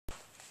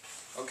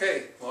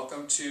Okay,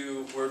 welcome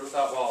to Word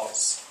Without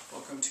Walls.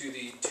 Welcome to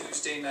the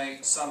Tuesday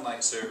night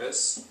sunlight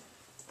service.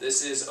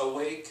 This is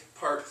Awake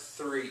Part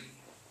 3.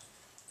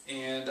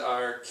 And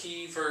our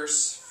key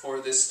verse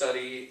for this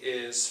study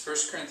is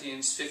 1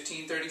 Corinthians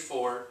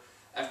 15:34.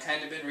 I've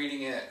kind of been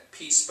reading it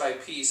piece by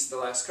piece the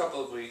last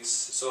couple of weeks,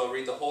 so I'll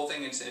read the whole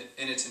thing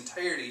in its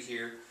entirety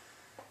here.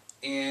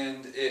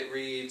 And it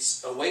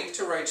reads, "Awake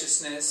to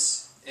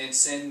righteousness and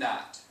sin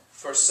not.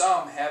 For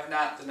some have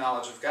not the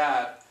knowledge of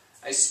God.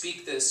 I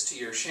speak this to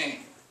your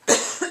shame."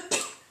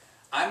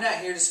 I'm not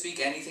here to speak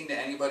anything to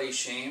anybody's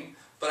shame,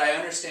 but I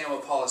understand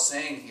what Paul is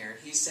saying here.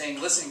 He's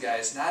saying, listen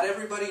guys, not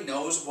everybody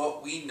knows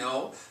what we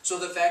know, so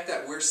the fact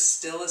that we're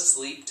still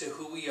asleep to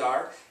who we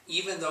are,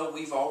 even though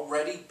we've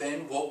already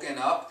been woken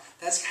up,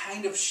 that's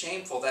kind of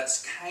shameful,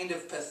 that's kind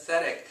of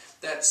pathetic,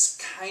 that's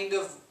kind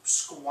of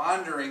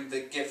squandering the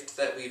gift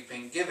that we've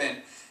been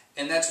given.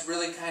 And that's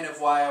really kind of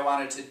why I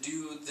wanted to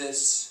do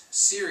this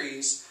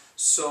series,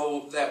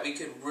 so that we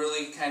could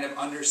really kind of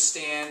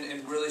understand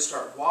and really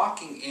start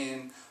walking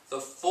in the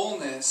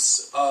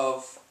fullness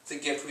of the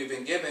gift we've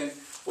been given,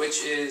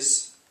 which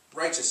is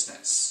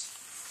righteousness.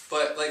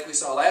 But like we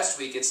saw last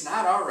week, it's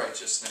not our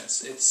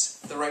righteousness, it's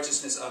the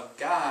righteousness of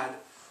God,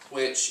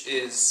 which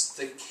is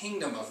the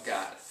kingdom of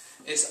God.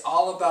 It's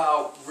all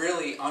about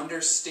really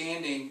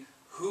understanding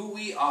who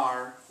we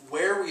are,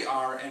 where we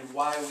are, and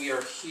why we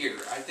are here.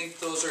 I think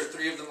those are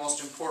three of the most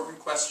important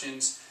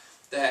questions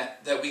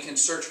that we can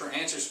search for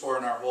answers for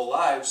in our whole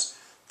lives.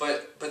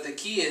 But the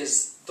key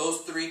is, those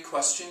three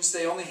questions,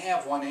 they only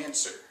have one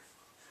answer.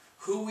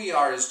 Who we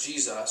are is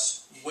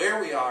Jesus.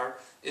 Where we are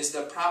is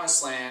the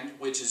promised land,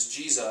 which is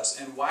Jesus.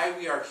 And why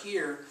we are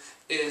here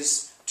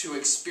is to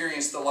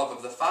experience the love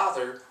of the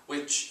Father,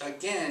 which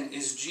again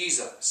is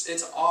Jesus.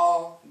 It's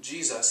all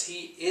Jesus.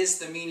 He is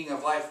the meaning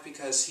of life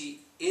because He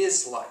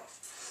is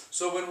life.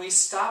 So when we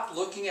stop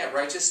looking at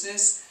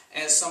righteousness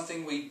as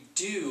something we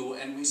do,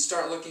 and we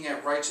start looking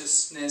at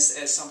righteousness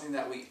as something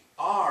that we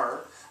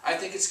are, I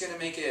think it's going to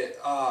make it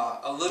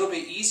a little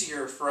bit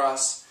easier for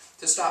us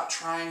to stop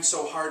trying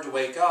so hard to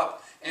wake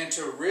up, and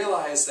to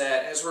realize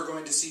that, as we're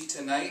going to see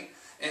tonight,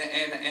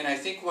 and I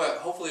think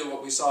hopefully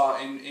what we saw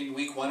in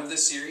week 1 of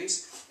this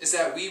series, is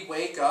that we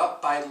wake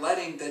up by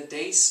letting the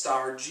day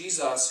star,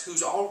 Jesus,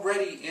 who's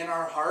already in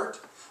our heart,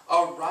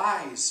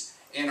 arise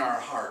in our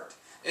heart.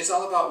 It's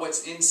all about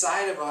what's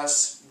inside of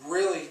us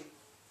really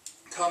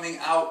coming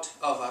out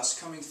of us,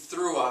 coming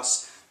through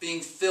us, being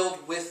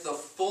filled with the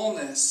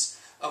fullness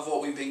of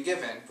what we've been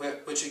given,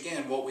 which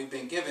again, what we've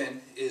been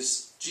given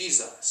is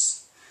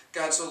Jesus.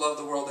 God so loved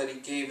the world that He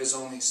gave His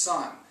only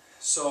Son.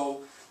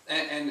 So,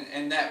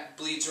 and that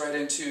bleeds right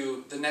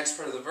into the next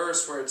part of the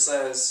verse where it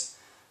says,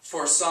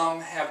 "For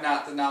some have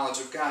not the knowledge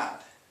of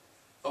God."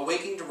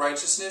 Awaking to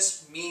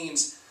righteousness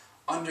means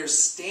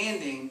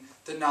understanding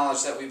the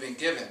knowledge that we've been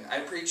given. I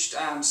preached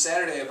on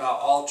Saturday about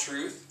all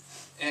truth,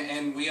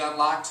 and we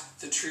unlocked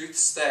the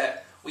truths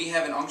that we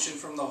have an unction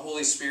from the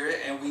Holy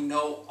Spirit and we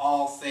know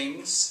all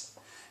things.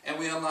 And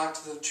we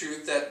unlocked the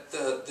truth that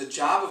the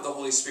job of the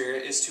Holy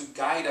Spirit is to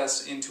guide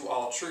us into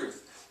all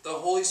truth. The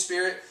Holy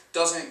Spirit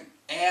doesn't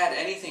add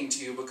anything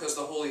to you, because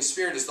the Holy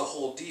Spirit is the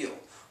whole deal.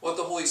 What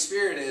the Holy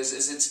Spirit is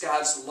it's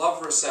God's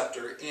love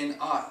receptor in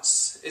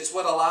us. It's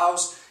what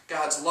allows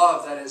God's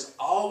love that has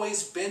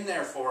always been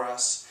there for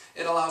us.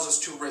 It allows us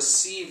to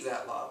receive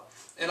that love.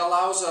 It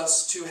allows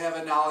us to have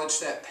a knowledge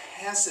that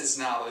passes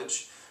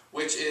knowledge,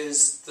 which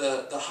is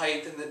the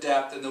height and the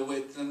depth and the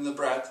width and the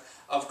breadth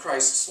of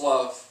Christ's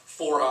love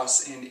for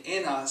us and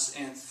in us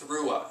and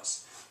through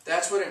us.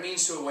 That's what it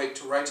means to awake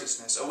to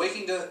righteousness.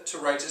 Awaking to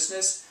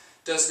righteousness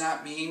does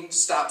not mean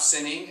stop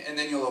sinning and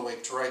then you'll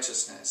awake to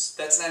righteousness.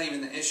 That's not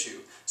even the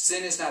issue.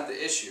 Sin is not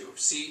the issue.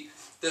 See,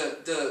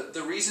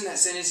 the reason that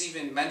sin is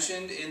even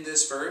mentioned in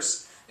this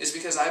verse is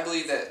because I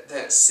believe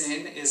that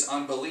sin is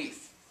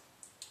unbelief.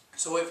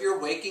 So if you're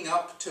waking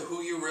up to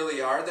who you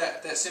really are,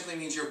 that simply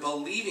means you're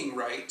believing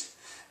right.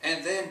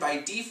 And then by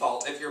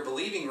default, if you're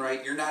believing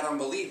right, you're not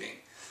unbelieving.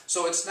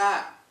 So it's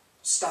not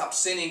stop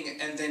sinning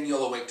and then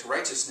you'll awake to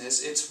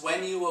righteousness. It's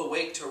when you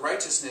awake to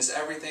righteousness,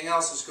 everything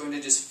else is going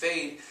to just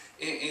fade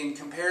in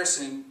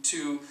comparison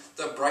to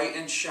the bright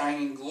and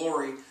shining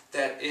glory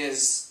that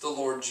is the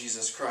Lord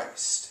Jesus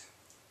Christ.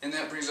 And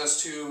that brings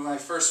us to my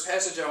first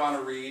passage I want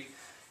to read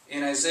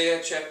in Isaiah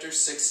chapter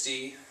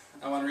 60.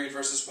 I want to read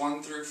verses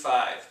 1 through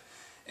 5.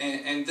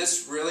 And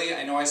this really,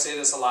 I know I say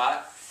this a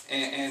lot,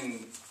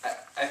 and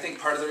I think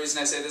part of the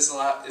reason I say this a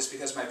lot is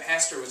because my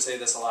pastor would say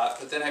this a lot,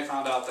 but then I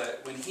found out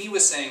that when he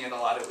was saying it a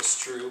lot, it was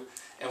true,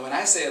 and when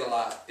I say it a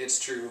lot, it's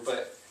true.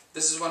 But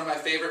this is one of my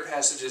favorite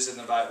passages in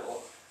the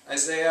Bible.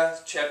 Isaiah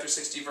chapter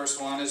 60 verse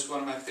 1 is one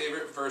of my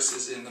favorite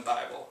verses in the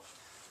Bible.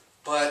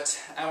 But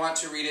I want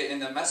to read it in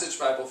the Message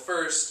Bible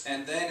first,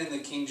 and then in the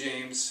King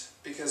James,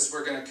 because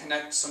we're going to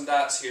connect some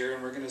dots here,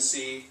 and we're going to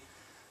see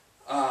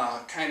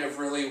kind of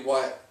really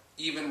what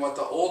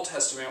the Old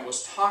Testament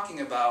was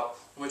talking about,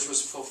 which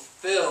was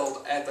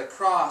fulfilled at the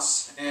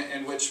cross,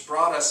 and which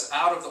brought us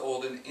out of the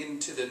old and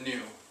into the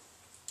new.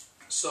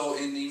 So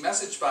in the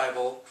Message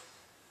Bible,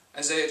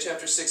 Isaiah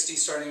chapter 60,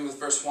 starting with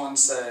verse 1,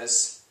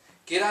 says,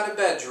 "Get out of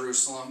bed,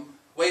 Jerusalem.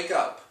 Wake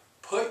up.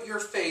 Put your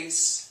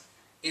face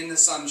in the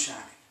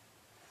sunshine."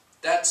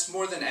 That's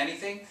more than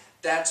anything,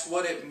 that's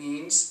what it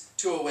means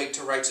to awake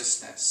to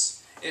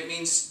righteousness. It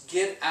means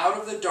get out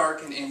of the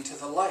dark and into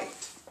the light.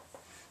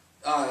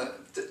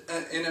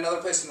 In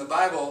another place in the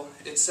Bible,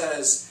 it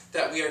says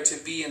that we are to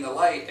be in the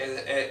light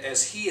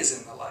as He is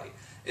in the light.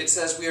 It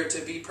says we are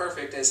to be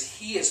perfect as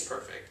He is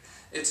perfect.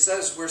 It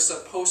says we're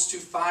supposed to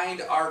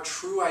find our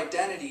true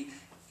identity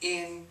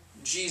in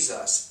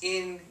Jesus,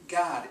 in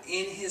God,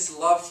 in His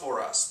love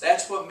for us.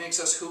 That's what makes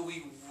us who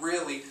we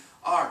really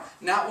are.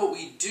 Not what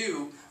we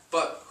do,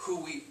 but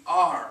who we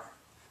are.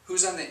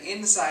 Who's on the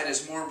inside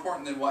is more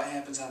important than what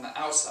happens on the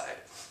outside.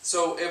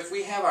 So if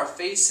we have our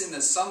face in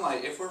the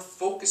sunlight, if we're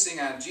focusing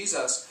on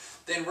Jesus,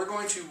 then we're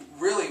going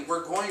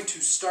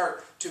to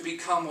start to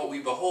become what we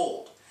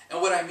behold.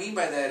 And what I mean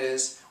by that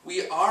is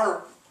we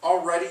are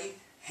already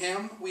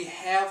Him. We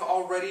have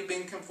already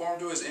been conformed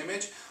to His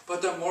image,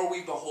 but the more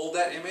we behold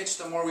that image,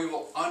 the more we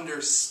will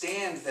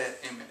understand that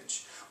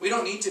image. We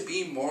don't need to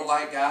be more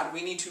like God.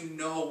 We need to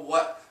know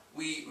what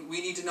we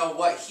need to know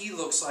what He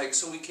looks like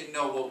so we can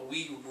know what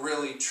we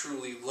really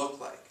truly look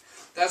like.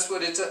 That's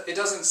what it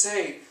doesn't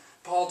say.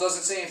 Paul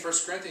doesn't say in 1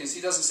 Corinthians,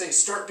 he doesn't say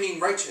start being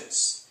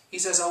righteous. He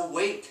says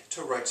awake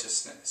to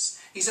righteousness.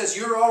 He says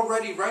you're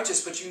already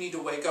righteous, but you need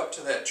to wake up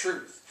to that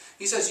truth.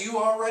 He says you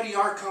already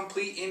are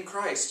complete in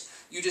Christ.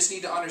 You just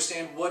need to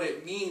understand what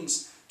it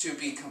means to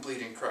be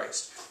complete in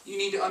Christ. You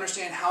need to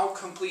understand how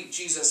complete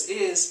Jesus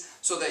is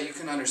so that you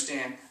can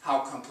understand how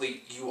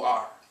complete you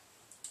are.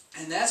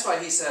 And that's why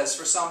he says,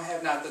 for some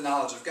have not the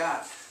knowledge of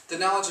God. The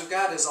knowledge of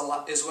God is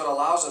what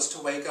allows us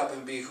to wake up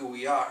and be who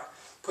we are.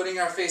 Putting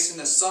our face in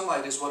the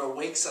sunlight is what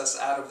awakes us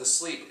out of the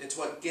sleep. It's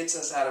what gets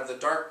us out of the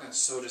darkness,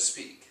 so to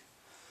speak.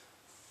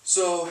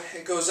 So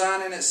it goes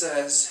on and it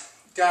says,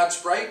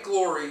 God's bright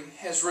glory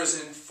has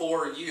risen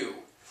for you.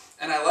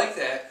 And I like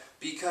that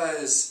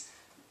because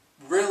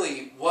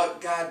really what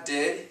God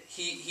did,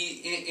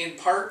 in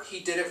part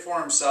he did it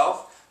for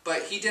Himself,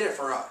 but He did it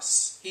for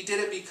us. He did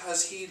it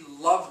because He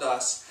loved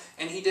us.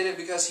 And He did it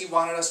because He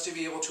wanted us to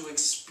be able to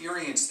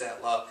experience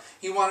that love.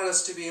 He wanted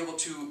us to be able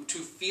to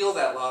feel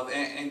that love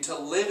and to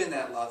live in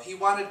that love. He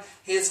wanted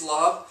His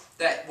love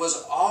that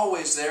was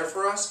always there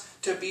for us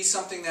to be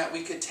something that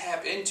we could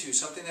tap into,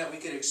 something that we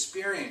could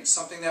experience,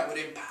 something that would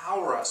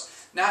empower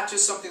us. Not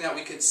just something that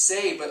we could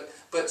say,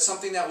 but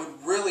something that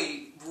would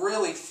really,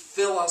 really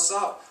fill us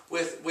up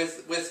with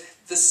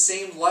the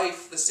same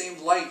life, the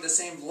same light, the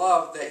same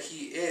love that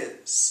He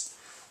is.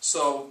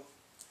 So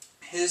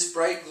His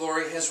bright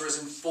glory has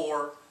risen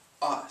for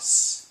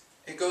us.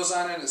 It goes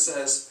on and it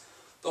says,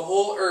 the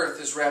whole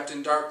earth is wrapped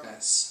in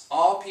darkness.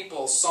 All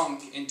people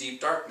sunk in deep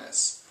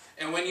darkness.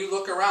 And when you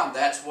look around,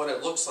 that's what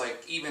it looks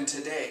like even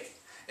today.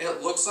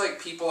 It looks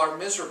like people are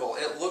miserable.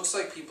 It looks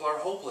like people are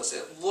hopeless.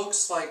 It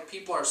looks like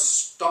people are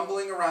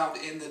stumbling around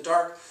in the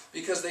dark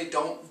because they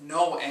don't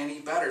know any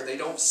better. They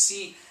don't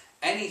see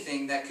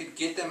anything that could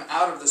get them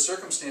out of the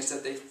circumstance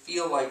that they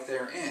feel like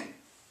they're in.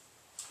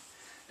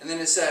 And then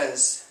it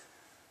says,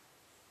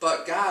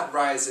 but God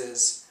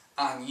rises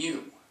on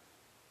you.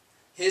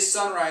 His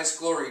sunrise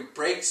glory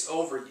breaks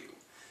over you.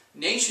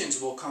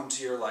 Nations will come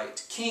to your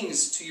light,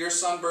 kings to your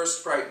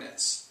sunburst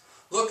brightness.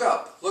 Look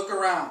up, look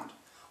around.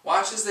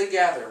 Watch as they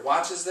gather,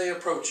 watch as they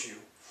approach you.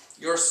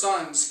 Your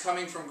sons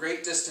coming from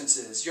great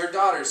distances, your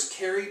daughters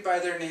carried by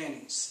their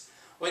nannies.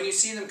 When you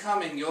see them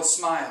coming, you'll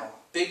smile,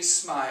 big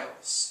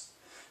smiles.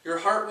 Your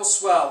heart will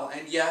swell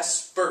and,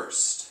 yes,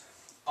 burst.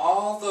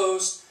 All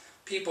those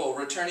people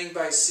returning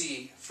by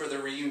sea for the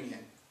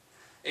reunion.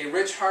 A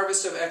rich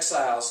harvest of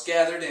exiles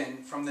gathered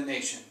in from the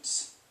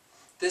nations.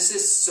 This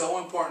is so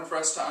important for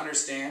us to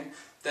understand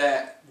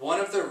that one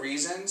of the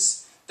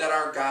reasons that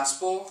our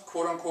gospel,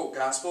 quote-unquote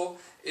gospel,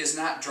 is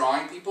not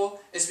drawing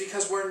people is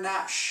because we're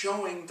not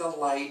showing the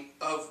light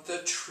of the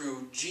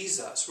true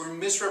Jesus. We're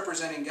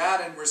misrepresenting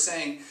God and we're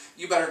saying,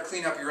 you better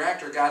clean up your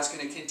act or God's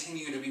going to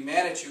continue to be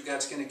mad at you,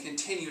 God's going to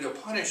continue to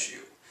punish you.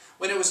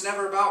 When it was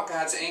never about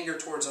God's anger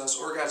towards us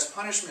or God's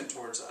punishment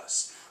towards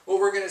us. What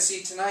we're going to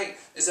see tonight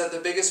is that the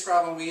biggest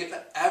problem we've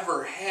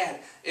ever had,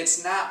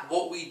 it's not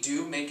what we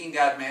do making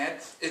God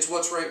mad, it's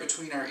what's right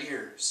between our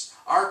ears.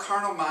 Our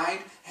carnal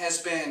mind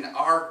has been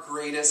our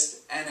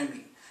greatest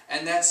enemy.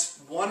 And that's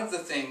one of the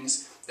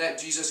things that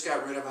Jesus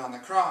got rid of on the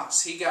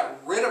cross. He got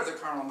rid of the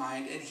carnal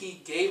mind and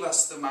He gave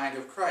us the mind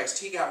of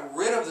Christ. He got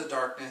rid of the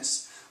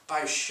darkness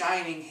by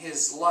shining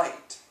His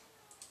light.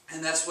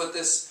 And that's what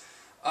this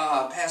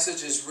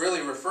passage is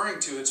really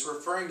referring to. It's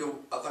referring to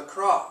the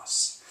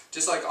cross.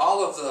 Just like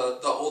all of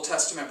the Old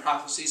Testament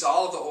prophecies,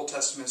 all of the Old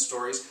Testament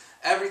stories,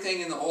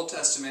 everything in the Old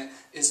Testament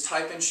is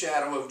type and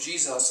shadow of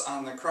Jesus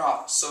on the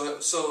cross. So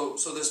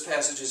this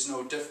passage is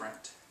no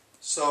different.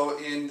 So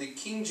in the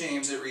King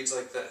James it reads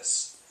like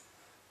this.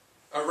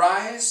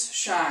 Arise,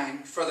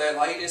 shine, for thy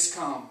light is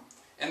come,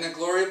 and the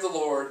glory of the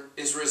Lord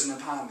is risen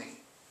upon thee.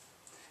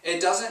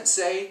 It doesn't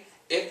say,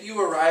 if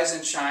you arise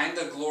and shine,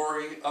 the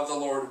glory of the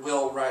Lord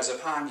will rise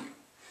upon you.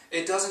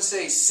 It doesn't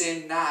say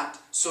sin not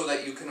so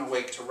that you can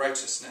awake to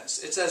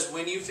righteousness. It says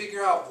when you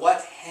figure out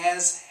what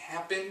has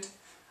happened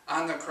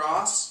on the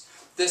cross,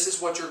 this is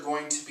what you're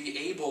going to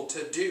be able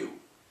to do.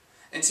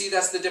 And see,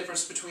 that's the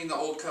difference between the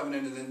Old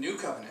Covenant and the New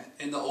Covenant.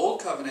 In the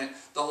Old Covenant,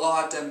 the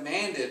law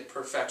demanded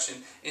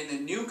perfection. In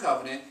the New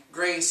Covenant,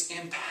 grace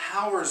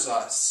empowers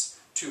us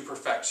to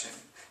perfection.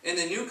 In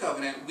the New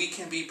Covenant, we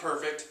can be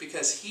perfect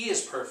because He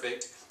is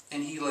perfect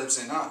and He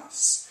lives in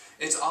us.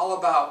 It's all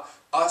about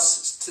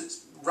us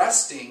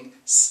resting,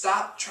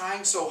 stop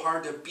trying so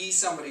hard to be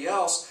somebody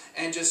else,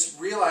 and just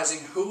realizing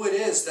who it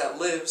is that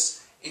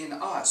lives in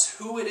us.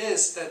 Who it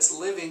is that's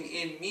living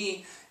in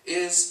me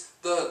is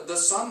the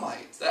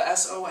sunlight, the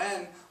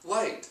S-O-N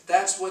light.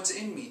 That's what's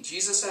in me.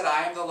 Jesus said,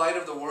 I am the light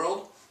of the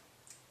world.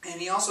 And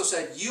He also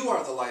said, you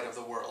are the light of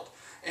the world.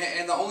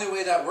 And the only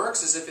way that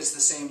works is if it's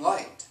the same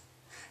light.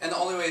 And the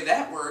only way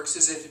that works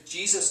is if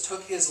Jesus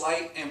took His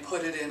light and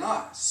put it in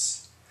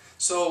us.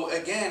 So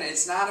again,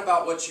 it's not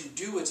about what you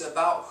do, it's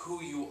about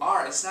who you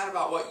are. It's not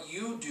about what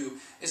you do,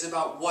 it's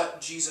about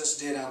what Jesus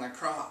did on the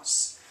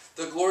cross.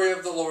 The glory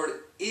of the Lord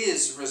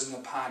is risen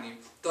upon you.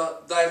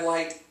 Thy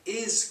light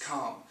is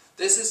come.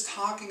 This is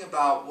talking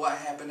about what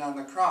happened on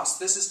the cross.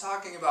 This is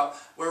talking about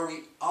where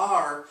we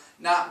are,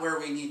 not where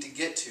we need to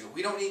get to.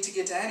 We don't need to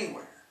get to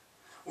anywhere.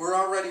 We're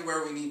already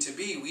where we need to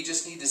be. We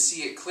just need to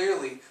see it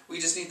clearly. We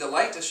just need the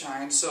light to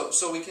shine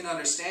so we can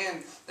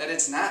understand that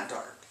it's not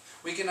dark.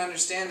 We can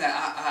understand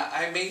that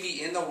I may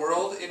be in the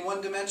world in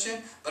one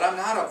dimension, but I'm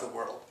not of the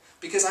world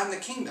because I'm the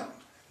kingdom.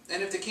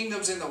 And if the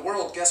kingdom's in the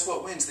world, guess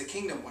what wins? The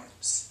kingdom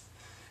wins.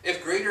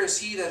 If greater is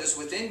He that is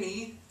within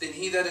me than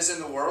he that is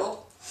in the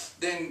world,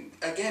 then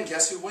again,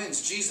 guess who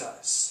wins?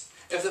 Jesus.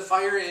 If the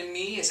fire in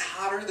me is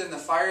hotter than the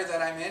fire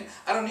that I'm in,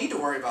 I don't need to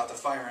worry about the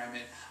fire I'm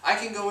in. I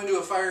can go into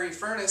a fiery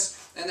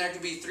furnace and there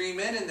can be 3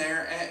 men in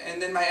there,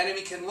 and then my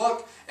enemy can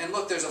look, and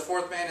look, there's a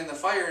 4th man in the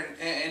fire,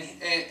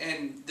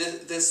 and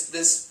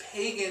this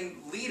pagan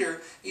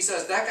leader, he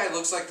says, that guy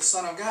looks like the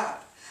Son of God.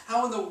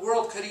 How in the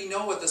world could he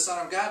know what the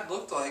Son of God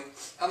looked like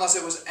unless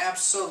it was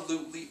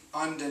absolutely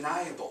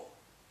undeniable?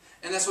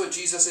 And that's what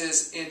Jesus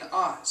is in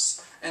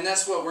us. And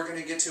that's what we're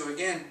going to get to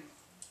again.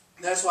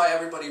 That's why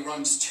everybody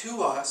runs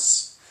to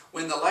us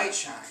when the light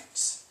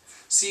shines.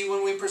 See,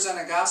 when we present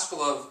a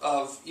gospel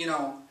of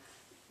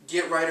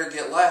get right or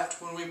get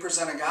left, when we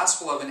present a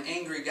gospel of an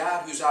angry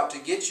God who's out to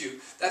get you,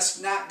 that's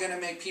not going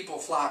to make people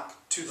flock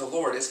to the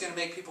Lord. It's going to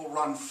make people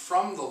run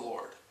from the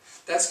Lord.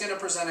 That's going to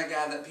present a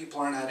God that people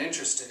are not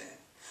interested in.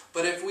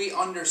 But if we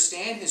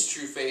understand His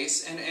true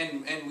face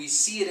and we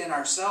see it in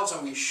ourselves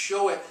and we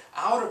show it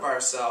out of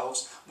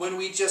ourselves, when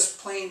we just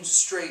plain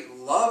straight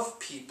love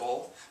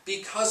people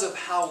because of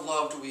how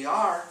loved we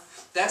are,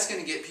 that's going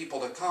to get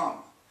people to come.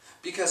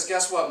 Because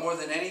guess what? More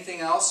than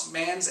anything else,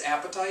 man's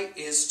appetite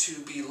is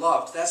to be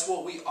loved. That's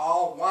what we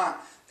all want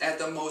at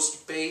the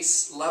most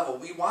base level.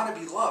 We want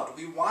to be loved.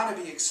 We want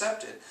to be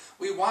accepted.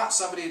 We want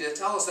somebody to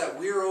tell us that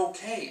we're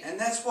okay. And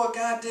that's what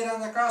God did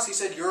on the cross. He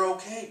said, you're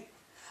okay.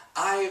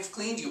 I have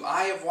cleaned you.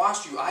 I have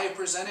washed you. I have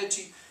presented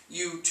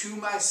you to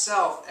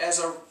myself as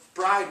a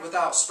bride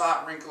without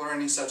spot, wrinkle, or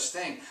any such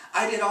thing.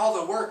 I did all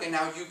the work, and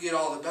now you get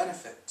all the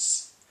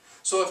benefits.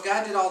 So if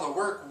God did all the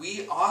work,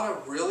 we ought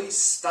to really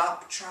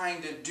stop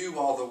trying to do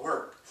all the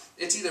work.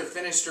 It's either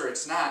finished or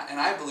it's not, and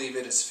I believe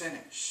it is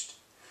finished.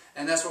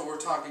 And that's what we're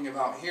talking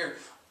about here.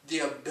 The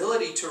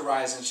ability to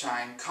rise and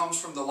shine comes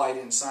from the light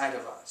inside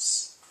of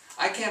us.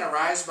 I can't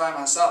arise by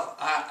myself.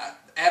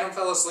 Adam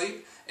fell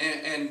asleep,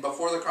 and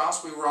before the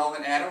cross we were all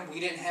in Adam. We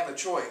didn't have a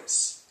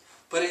choice.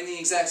 But in the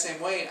exact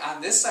same way,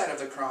 on this side of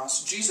the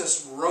cross,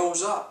 Jesus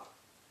rose up.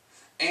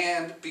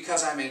 And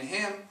because I'm in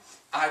Him,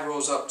 I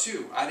rose up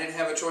too. I didn't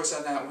have a choice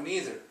on that one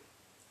either.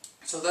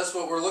 So that's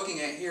what we're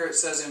looking at here. It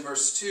says in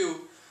verse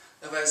 2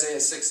 of Isaiah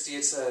 60,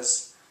 it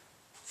says,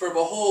 For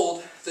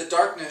behold, the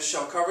darkness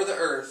shall cover the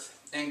earth,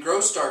 and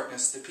gross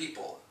darkness the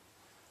people.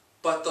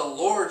 But the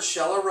Lord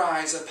shall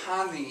arise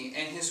upon thee,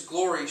 and His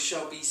glory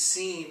shall be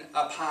seen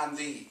upon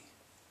thee.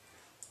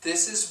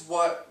 This is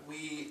what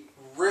we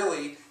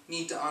really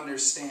need to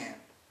understand.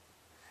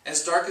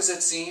 As dark as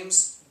it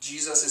seems,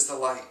 Jesus is the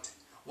light.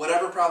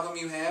 Whatever problem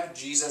you have,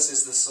 Jesus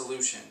is the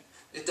solution.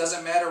 It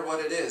doesn't matter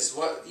what it is.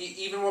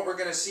 Even what we're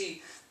going to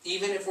see,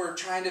 even if we're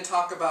trying to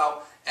talk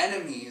about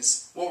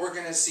enemies, what we're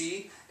going to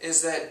see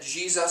is that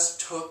Jesus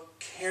took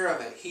care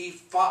of it. He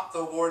fought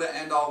the war to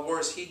end all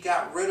wars. He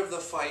got rid of the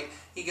fight.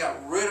 He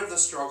got rid of the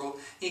struggle.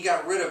 He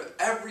got rid of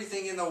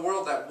everything in the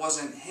world that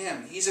wasn't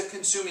Him. He's a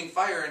consuming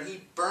fire, and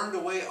He burned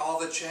away all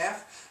the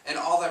chaff, and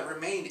all that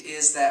remained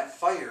is that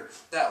fire,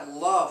 that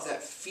love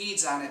that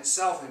feeds on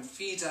itself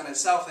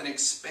and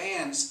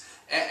expands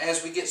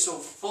as we get so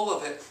full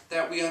of it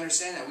that we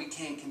understand that we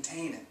can't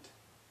contain it.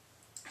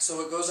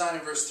 So it goes on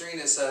in verse 3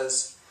 and it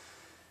says,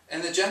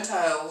 And the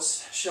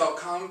Gentiles shall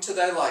come to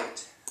thy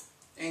light,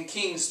 and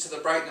kings to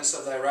the brightness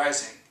of thy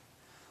rising.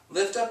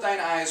 Lift up thine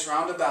eyes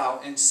round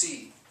about, and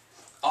see.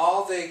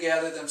 All they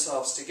gather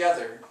themselves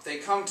together, they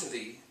come to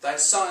thee. Thy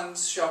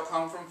sons shall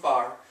come from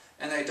far,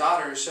 and thy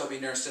daughters shall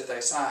be nursed at thy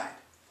side.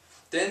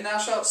 Then thou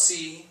shalt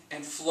see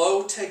and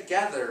flow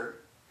together,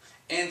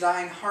 and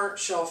thine heart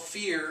shall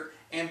fear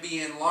and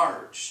be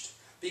enlarged,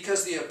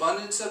 because the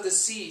abundance of the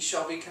sea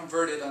shall be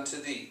converted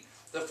unto thee.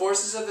 The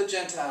forces of the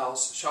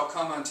Gentiles shall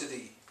come unto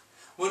thee.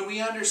 When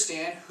we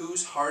understand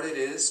whose heart it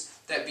is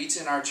that beats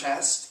in our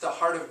chest, the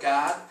heart of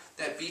God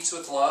that beats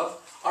with love,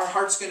 our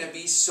heart's going to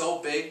be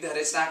so big that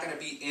it's not going to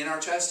be in our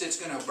chest, it's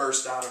going to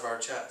burst out of our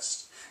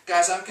chest.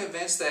 Guys, I'm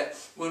convinced that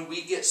when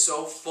we get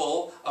so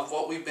full of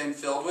what we've been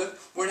filled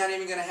with, we're not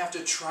even going to have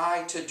to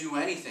try to do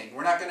anything.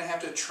 We're not going to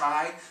have to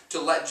try to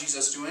let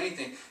Jesus do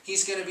anything.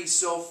 He's going to be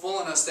so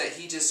full in us that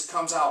He just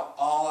comes out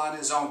all on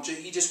His own.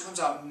 He just comes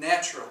out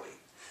naturally.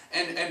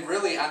 And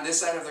really, on this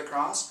side of the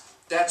cross,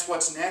 that's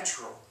what's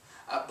natural.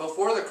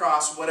 Before the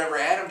cross, whatever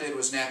Adam did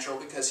was natural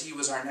because he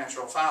was our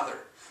natural father.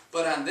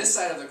 But on this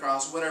side of the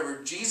cross,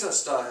 whatever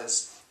Jesus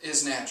does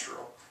is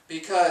natural.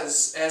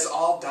 Because as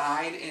all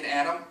died in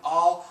Adam,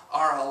 all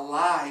are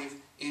alive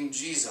in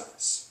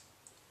Jesus.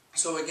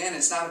 So again,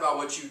 it's not about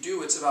what you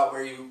do, it's about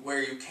where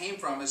you came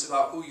from, it's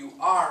about who you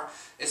are,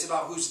 it's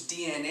about whose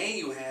DNA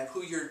you have,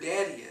 who your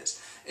daddy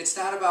is. It's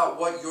not about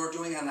what you're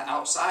doing on the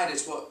outside,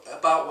 it's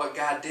about what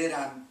God did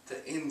on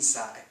the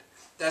inside.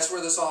 That's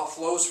where this all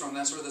flows from.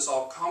 That's where this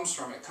all comes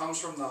from. It comes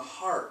from the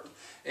heart.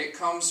 It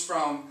comes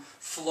from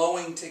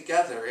flowing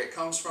together. It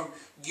comes from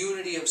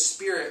unity of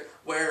spirit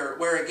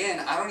where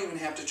again, I don't even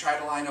have to try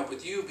to line up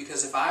with you,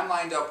 because if I'm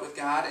lined up with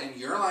God and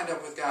you're lined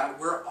up with God,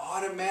 we're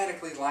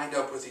automatically lined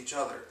up with each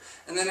other.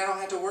 And then I don't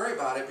have to worry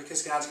about it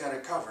because God's got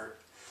it covered.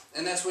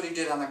 And that's what He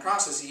did on the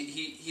cross. Is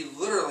he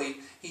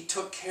literally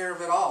took care of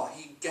it all.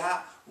 He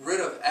got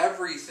rid of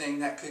everything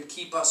that could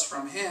keep us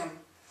from Him.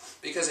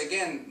 Because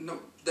again,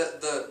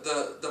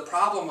 the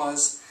problem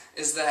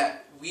is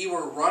that we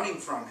were running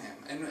from Him.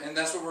 And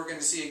that's what we're going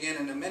to see again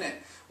in a minute.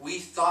 We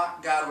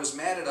thought God was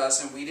mad at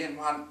us and we didn't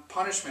want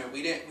punishment.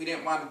 We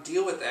didn't want to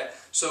deal with that.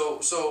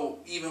 So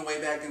even way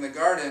back in the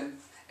garden,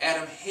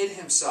 Adam hid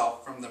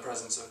himself from the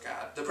presence of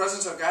God. The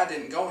presence of God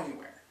didn't go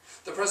anywhere.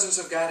 The presence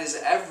of God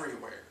is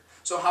everywhere.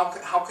 So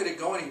how could it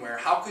go anywhere?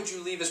 How could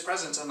you leave His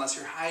presence unless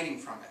you're hiding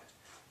from it?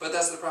 But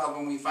that's the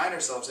problem we find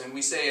ourselves in.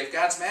 We say, if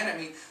God's mad at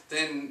me,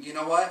 then you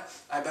know what?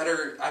 I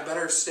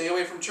better stay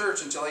away from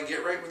church until I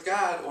get right with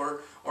God,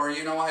 or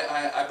you know,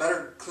 I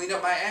better clean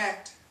up my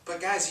act.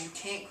 But guys, you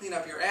can't clean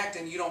up your act,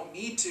 and you don't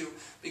need to,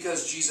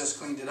 because Jesus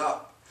cleaned it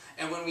up.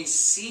 And when we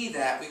see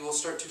that, we will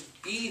start to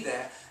be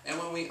that. And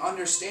when we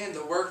understand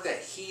the work that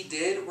He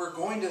did, we're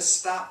going to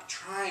stop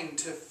trying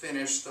to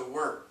finish the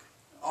work.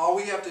 All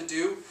we have to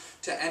do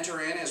to enter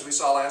in, as we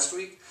saw last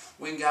week,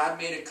 when God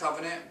made a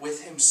covenant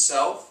with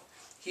Himself,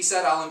 He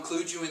said, I'll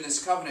include you in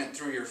this covenant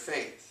through your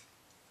faith.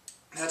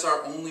 That's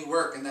our only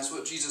work, and that's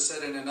what Jesus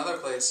said in another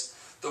place.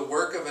 The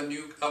work of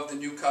the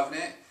new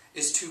covenant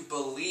is to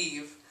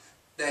believe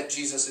that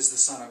Jesus is the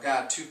Son of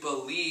God, to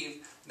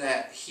believe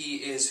that He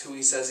is who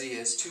He says He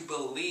is, to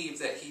believe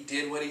that He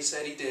did what He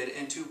said He did,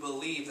 and to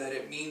believe that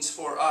it means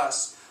for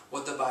us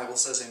what the Bible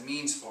says it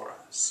means for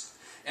us.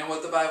 And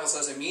what the Bible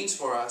says it means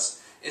for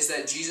us is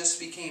that Jesus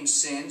became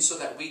sin so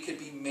that we could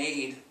be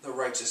made the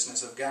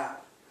righteousness of God.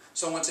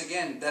 So once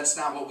again, that's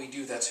not what we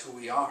do, that's who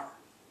we are.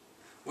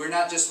 We're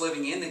not just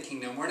living in the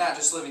kingdom, we're not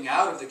just living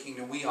out of the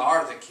kingdom, we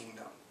are the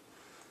kingdom.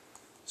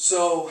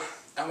 So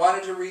I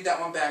wanted to read that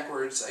one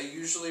backwards. I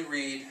usually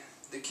read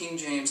the King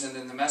James and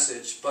then the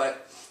Message,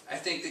 but I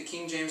think the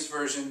King James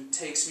Version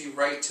takes me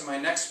right to my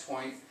next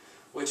point,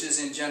 which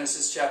is in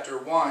Genesis chapter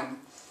 1,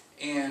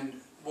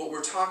 and what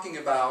we're talking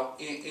about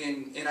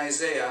in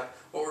Isaiah,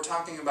 what we're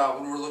talking about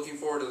when we're looking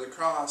forward to the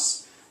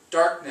cross,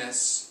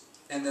 darkness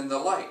and then the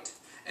light.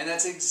 And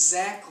that's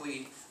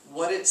exactly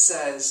what it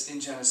says in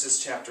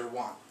Genesis chapter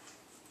 1.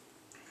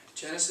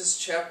 Genesis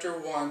chapter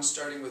 1,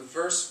 starting with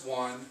verse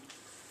 1,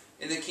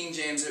 in the King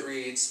James it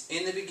reads,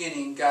 In the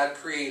beginning God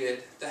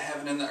created the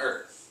heaven and the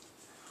earth,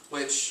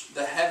 which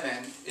the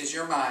heaven is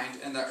your mind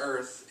and the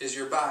earth is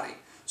your body.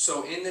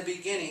 So in the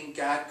beginning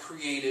God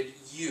created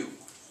you.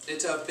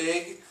 It's a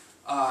big,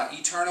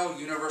 eternal,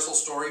 universal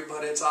story,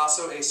 but it's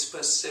also a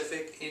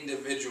specific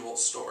individual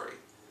story.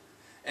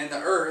 And the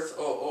earth,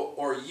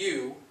 or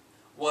you,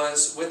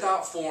 was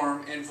without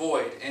form and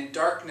void, and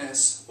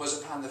darkness was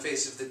upon the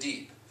face of the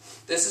deep.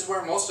 This is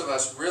where most of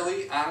us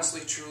really,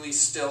 honestly, truly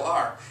still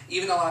are.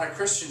 Even a lot of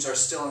Christians are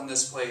still in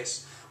this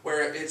place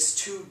where it's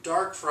too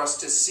dark for us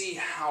to see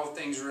how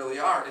things really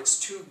are. It's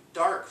too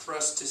dark for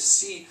us to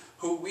see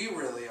who we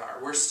really are.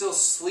 We're still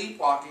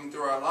sleepwalking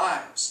through our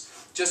lives.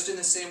 Just in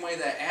the same way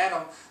that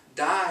Adam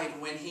died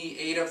when he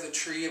ate of the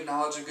tree of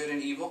knowledge of good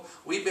and evil,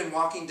 we've been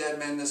walking dead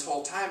men this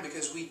whole time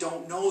because we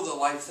don't know the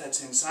life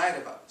that's inside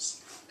of us.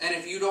 And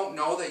if you don't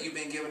know that you've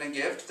been given a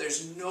gift,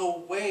 there's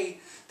no way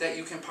that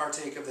you can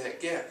partake of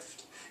that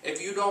gift.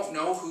 If you don't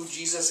know who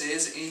Jesus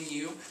is in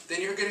you, then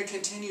you're going to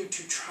continue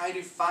to try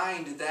to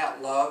find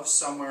that love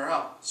somewhere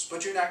else.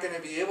 But you're not going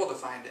to be able to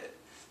find it.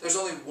 There's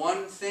only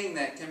one thing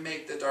that can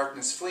make the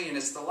darkness flee, and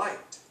it's the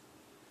light.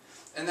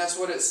 And that's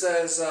what it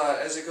says,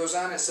 as it goes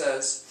on, it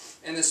says,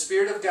 And the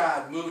Spirit of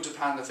God moved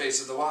upon the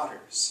face of the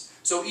waters.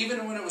 So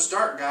even when it was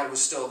dark, God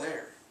was still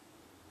there.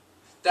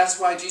 That's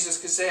why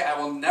Jesus could say, I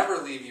will never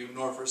leave you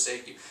nor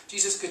forsake you.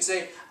 Jesus could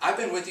say, I've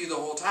been with you the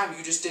whole time,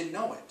 you just didn't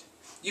know it.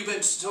 You've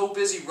been so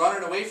busy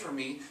running away from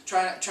me,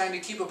 trying to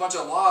keep a bunch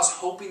of laws,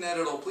 hoping that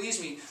it'll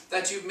please me,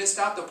 that you've missed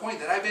out the point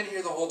that I've been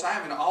here the whole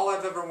time, and all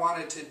I've ever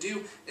wanted to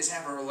do is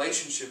have a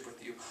relationship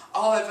with you.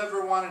 All I've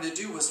ever wanted to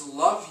do was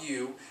love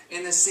you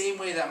in the same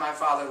way that my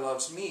Father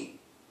loves me.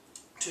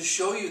 To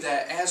show you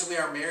that as we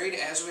are married,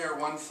 as we are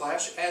one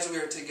flesh, as we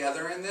are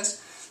together in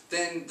this,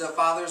 then the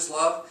Father's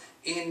love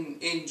in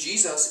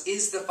Jesus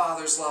is the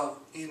Father's love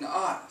in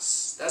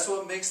us. That's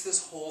what makes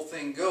this whole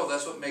thing go.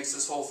 That's what makes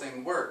this whole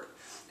thing work.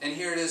 And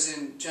here it is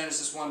in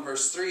Genesis 1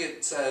 verse 3,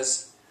 it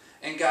says,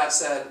 and God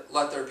said,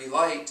 let there be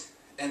light,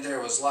 and there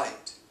was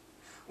light.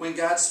 When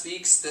God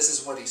speaks, this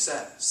is what He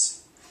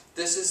says.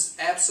 This is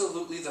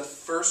absolutely the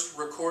first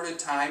recorded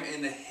time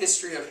in the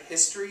history of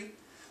history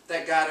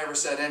that God ever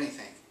said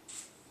anything.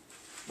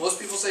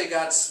 Most people say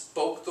God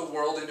spoke the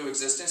world into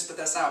existence, but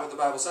that's not what the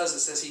Bible says. It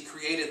says He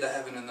created the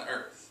heaven and the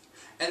earth.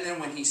 And then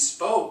when He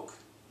spoke,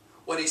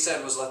 what He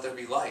said was, let there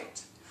be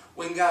light.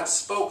 When God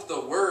spoke the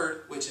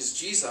Word, which is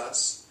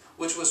Jesus,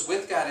 which was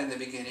with God in the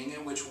beginning,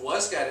 and which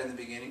was God in the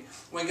beginning,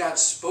 when God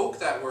spoke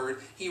that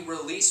Word, He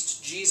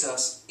released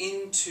Jesus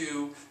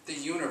into the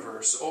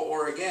universe.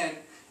 Or again,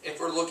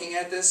 if we're looking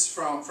at this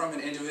from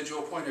an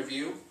individual point of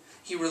view,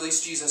 He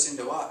released Jesus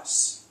into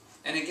us.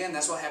 And again,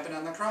 that's what happened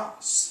on the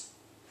cross.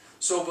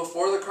 So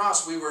before the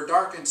cross, we were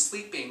dark and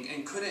sleeping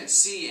and couldn't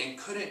see and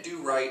couldn't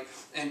do right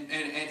and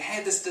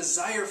had this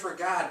desire for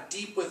God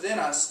deep within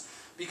us,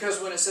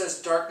 because when it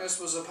says darkness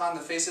was upon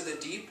the face of the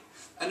deep,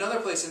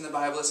 another place in the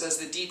Bible it says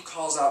the deep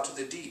calls out to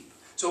the deep.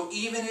 So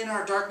even in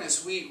our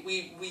darkness, we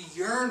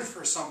yearned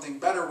for something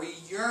better. We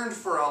yearned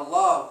for a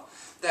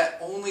love that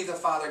only the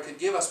Father could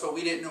give us, but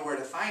we didn't know where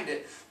to find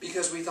it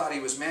because we thought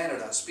He was mad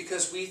at us,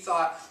 because we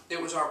thought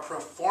it was our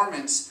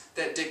performance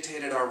that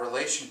dictated our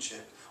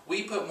relationship.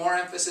 We put more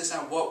emphasis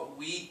on what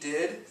we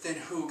did than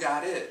who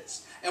God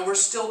is. And we're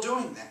still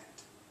doing that.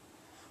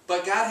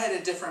 But God had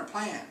a different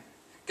plan.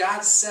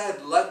 God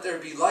said, let there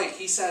be light.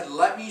 He said,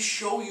 let me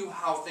show you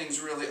how things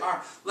really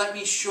are. Let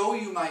me show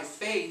you my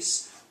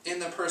face in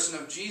the person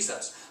of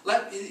Jesus.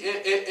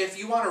 If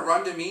you want to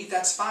run to me,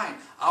 that's fine.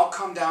 I'll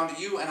come down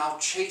to you and I'll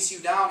chase you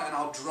down and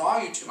I'll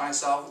draw you to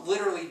myself,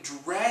 literally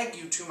drag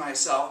you to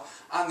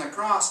myself on the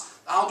cross.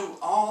 I'll do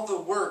all the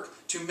work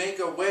to make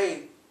a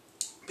way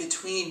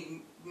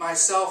between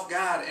myself,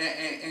 God,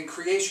 and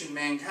creation,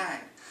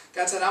 mankind.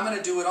 God said, I'm going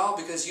to do it all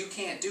because you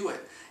can't do it.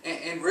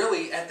 And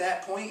really, at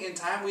that point in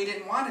time, we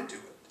didn't want to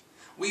do it.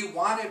 We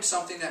wanted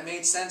something that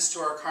made sense to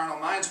our carnal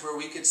minds, where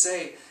we could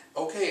say,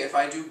 okay, if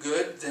I do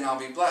good, then I'll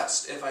be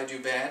blessed. If I do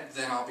bad,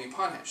 then I'll be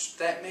punished.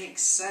 That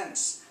makes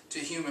sense to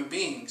human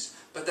beings,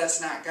 but that's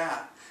not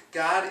God.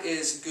 God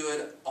is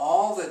good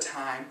all the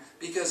time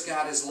because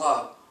God is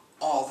love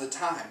all the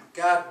time.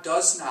 God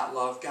does not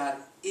love. God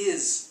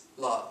is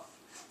love.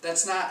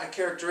 That's not a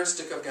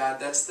characteristic of God.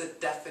 That's the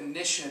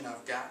definition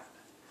of God.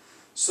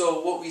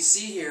 So what we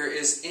see here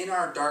is, in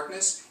our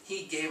darkness,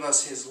 He gave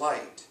us His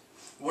light.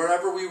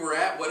 Wherever we were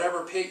at,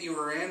 whatever pit you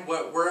were in,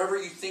 wherever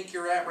you think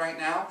you're at right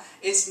now,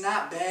 it's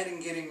not bad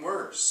and getting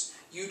worse.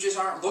 You just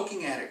aren't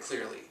looking at it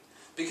clearly.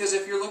 Because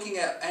if you're looking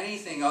at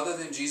anything other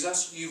than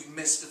Jesus, you've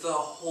missed the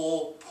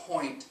whole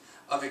point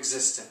of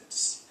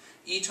existence.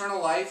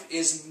 Eternal life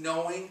is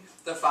knowing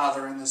the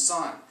Father and the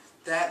Son.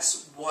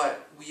 That's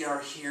what we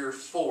are here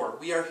for.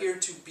 We are here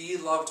to be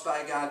loved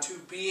by God, to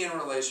be in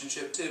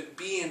relationship, to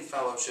be in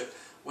fellowship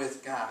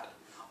with God.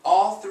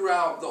 All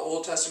throughout the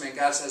Old Testament,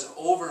 God says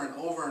over and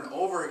over and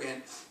over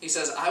again, He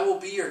says, I will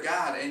be your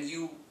God and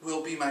you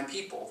will be my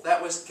people.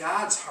 That was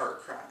God's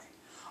heart cry.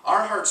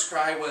 Our heart's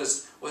cry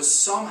was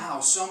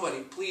somehow, somebody,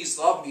 please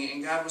love me.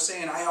 And God was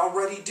saying, I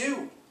already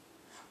do.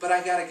 But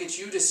I got to get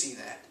you to see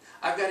that.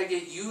 I've got to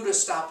get you to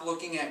stop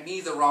looking at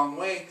me the wrong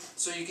way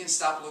so you can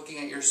stop looking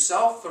at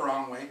yourself the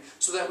wrong way,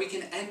 so that we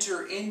can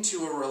enter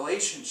into a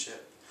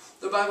relationship.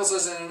 The Bible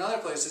says in another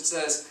place, it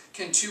says,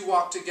 can two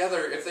walk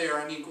together if they are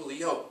unequally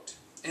yoked?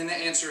 And the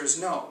answer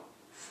is no.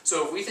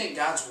 So if we think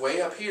God's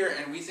way up here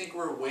and we think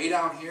we're way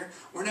down here,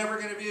 we're never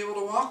going to be able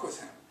to walk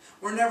with Him.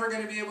 We're never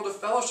going to be able to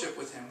fellowship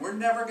with Him. We're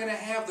never going to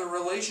have the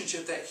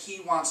relationship that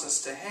He wants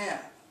us to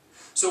have.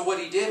 So what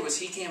He did was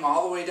He came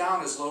all the way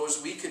down as low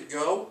as we could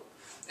go,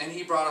 and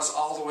He brought us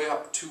all the way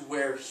up to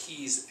where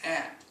He's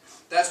at.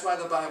 That's why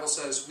the Bible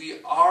says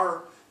we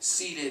are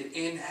seated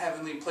in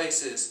heavenly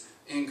places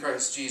in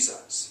Christ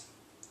Jesus.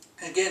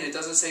 Again, it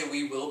doesn't say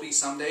we will be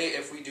someday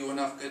if we do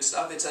enough good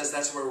stuff. It says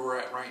that's where we're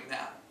at right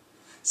now.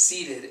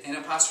 Seated in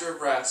a posture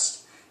of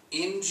rest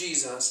in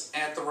Jesus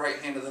at the right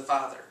hand of the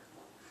Father.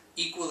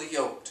 Equally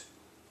yoked,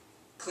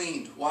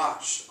 cleaned,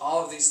 washed,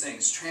 all of these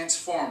things,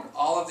 transformed,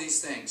 all of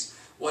these things.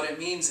 What it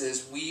means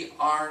is we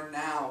are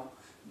now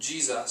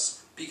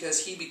Jesus,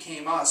 because He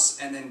became us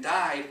and then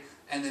died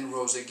and then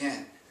rose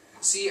again.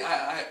 See,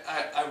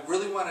 I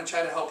really want to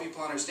try to help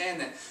people understand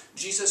that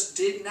Jesus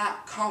did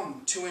not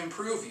come to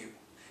improve you.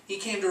 He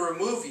came to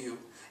remove you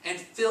and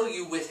fill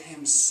you with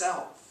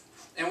Himself.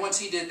 And once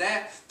he did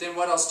that, then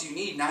what else do you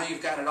need? Now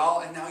you've got it all,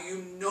 and now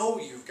you know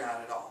you've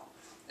got it all.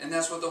 And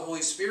that's what the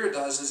Holy Spirit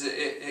does, is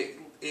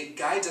it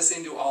guides us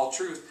into all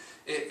truth.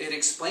 It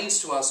explains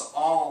to us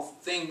all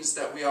things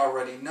that we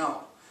already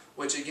know,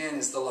 which again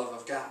is the love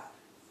of God.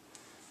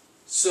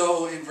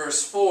 So in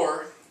verse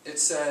 4, it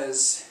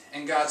says,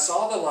 "And God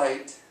saw the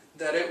light,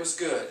 that it was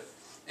good,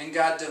 and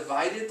God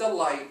divided the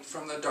light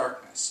from the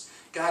darkness."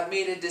 God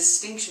made a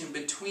distinction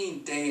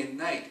between day and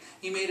night.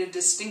 He made a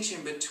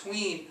distinction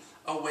between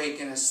awake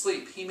and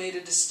asleep. He made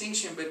a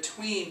distinction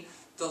between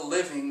the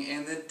living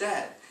and the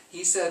dead.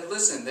 He said,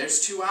 listen, there's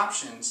two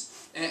options.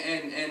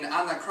 And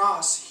on the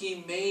cross,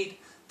 he made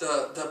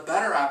the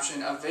better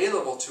option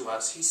available to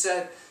us. He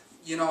said,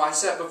 you know, I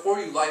set before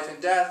you life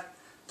and death,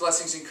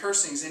 blessings and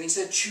cursings. And he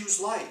said,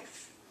 choose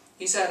life.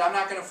 He said, I'm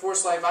not going to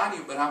force life on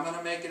you, but I'm going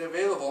to make it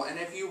available. And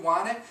if you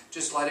want it,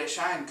 just let it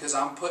shine, because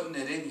I'm putting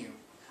it in you.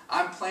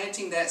 I'm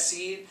planting that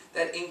seed,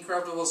 that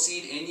incorruptible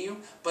seed in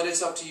you, but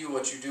it's up to you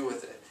what you do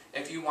with it.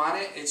 If you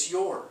want it, it's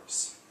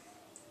yours.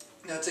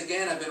 Now, it's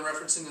again, I've been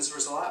referencing this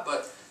verse a lot,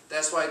 but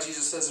that's why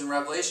Jesus says in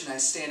Revelation, I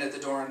stand at the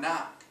door and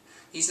knock.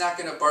 He's not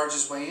going to barge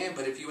his way in,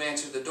 but if you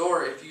answer the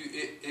door,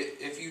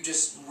 if you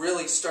just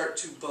really start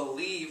to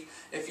believe,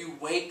 if you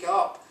wake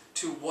up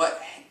to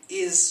what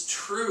is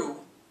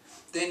true,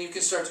 then you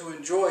can start to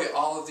enjoy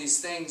all of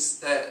these things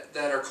that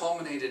are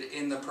culminated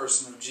in the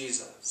person of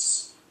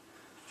Jesus.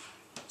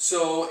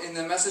 So in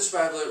the Message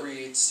Bible it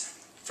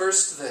reads,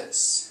 first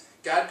this,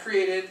 God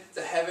created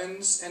the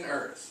heavens and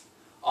earth.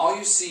 All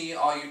you see,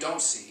 all you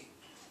don't see.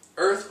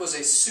 Earth was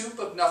a soup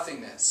of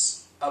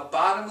nothingness, a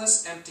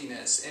bottomless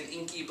emptiness and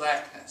inky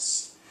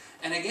blackness.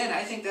 And again,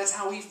 I think that's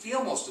how we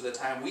feel most of the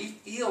time. We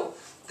feel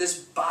this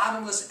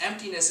bottomless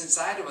emptiness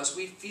inside of us.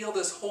 We feel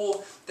this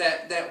hole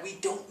that we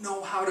don't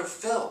know how to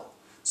fill.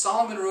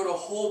 Solomon wrote a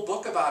whole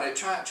book about it,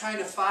 trying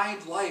to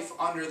find life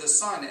under the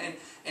sun.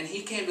 And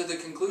he came to the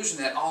conclusion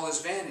that all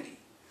is vanity.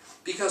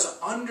 Because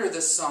under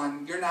the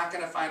sun, you're not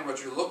going to find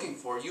what you're looking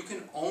for. You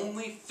can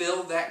only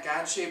fill that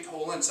God-shaped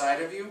hole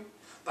inside of you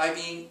by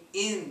being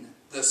in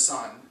the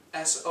sun.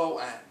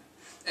 S-O-N.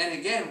 And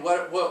again,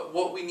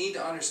 what we need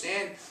to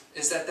understand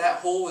is that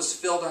hole was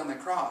filled on the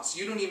cross.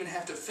 You don't even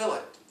have to fill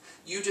it.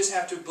 You just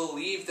have to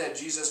believe that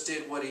Jesus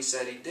did what he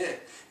said he did.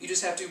 You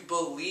just have to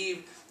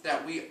believe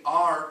that we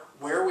are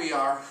where we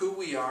are, who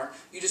we are.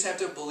 You just have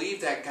to believe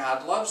that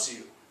God loves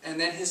you. And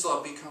then his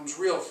love becomes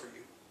real for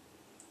you.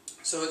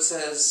 So it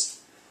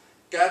says,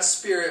 God's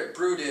Spirit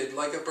brooded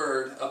like a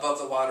bird above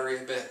the watery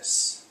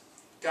abyss.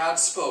 God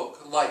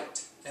spoke,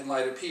 light, and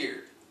light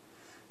appeared.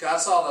 God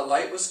saw that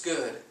light was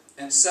good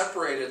and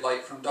separated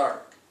light from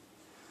dark.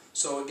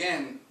 So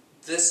again,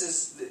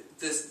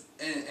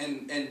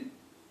 and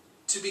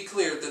to be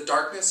clear, the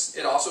darkness,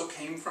 it also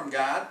came from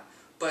God,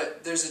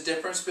 but there's a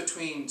difference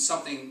between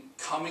something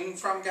coming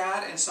from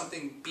God and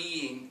something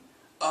being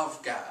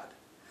of God.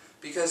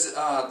 Because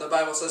the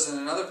Bible says in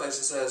another place,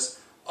 it says,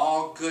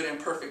 all good and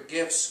perfect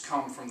gifts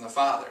come from the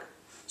Father.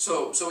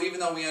 So even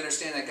though we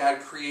understand that God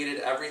created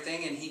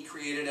everything, and he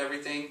created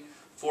everything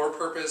for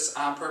purpose,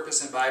 on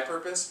purpose, and by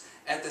purpose,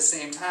 at the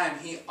same time,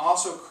 he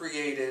also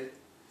created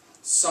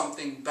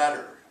something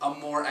better, a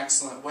more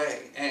excellent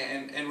way.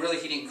 And really,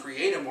 he didn't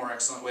create a more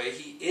excellent way.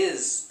 He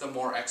is the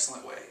more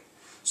excellent way.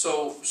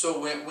 So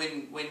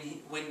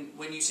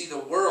when you see the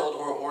world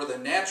or the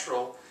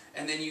natural,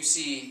 and then you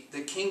see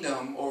the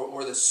kingdom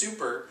or the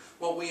super,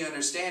 what we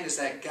understand is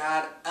that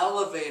God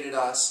elevated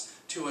us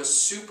to a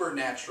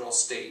supernatural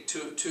state,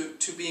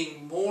 to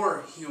being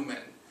more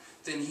human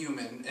than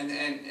human.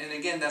 And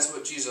again, that's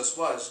what Jesus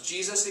was.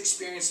 Jesus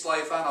experienced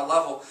life on a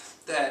level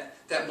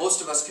that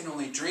most of us can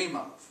only dream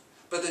of.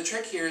 But the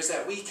trick here is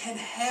that we can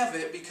have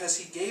it because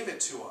he gave it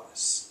to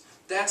us.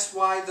 That's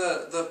why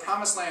the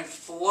promised land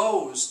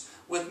flows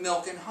with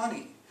milk and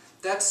honey.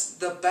 That's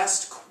the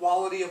best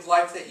quality of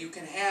life that you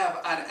can have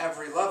on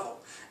every level.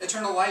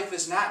 Eternal life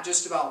is not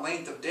just about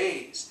length of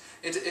days.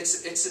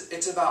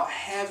 It's about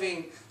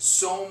having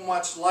so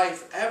much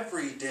life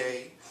every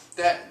day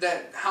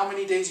that how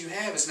many days you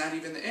have is not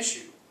even the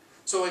issue.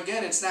 So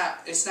again, it's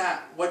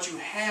not what you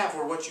have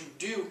or what you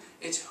do,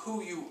 it's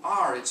who you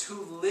are, it's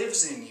who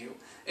lives in you.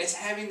 It's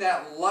having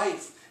that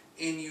life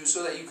in you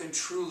so that you can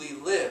truly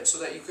live, so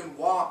that you can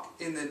walk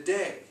in the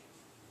day.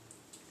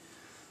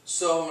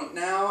 So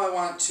now I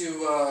want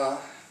to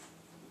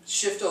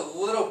shift a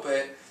little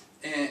bit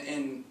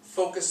and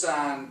focus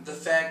on the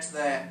fact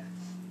that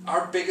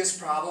our biggest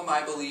problem,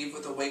 I believe,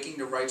 with awakening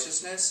to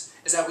righteousness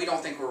is that we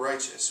don't think we're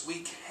righteous.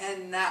 We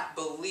cannot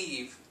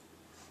believe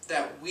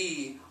that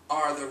we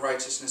are the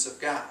righteousness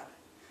of God.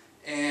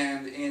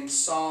 And in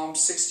Psalm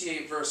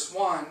 68 verse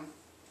 1,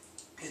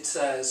 it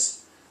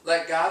says,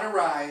 "Let God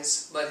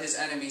arise, let his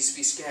enemies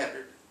be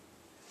scattered."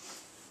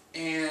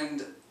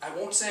 And I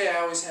won't say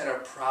I always had a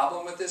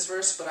problem with this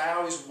verse, but I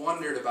always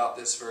wondered about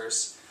this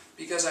verse,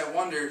 because I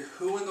wondered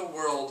who in the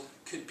world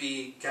could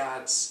be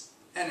God's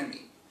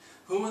enemy.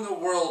 Who in the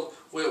world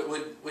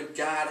would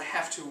God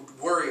have to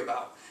worry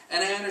about?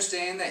 And I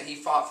understand that he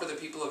fought for the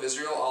people of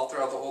Israel all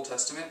throughout the Old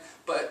Testament,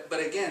 but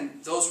again,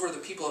 those were the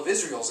people of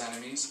Israel's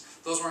enemies.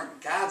 Those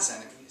weren't God's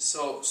enemies.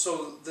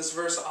 So this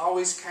verse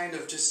always kind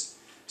of just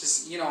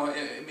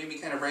it made me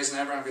kind of raise an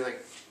eyebrow and be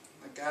like,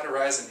 let God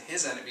arise and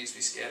his enemies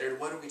be scattered.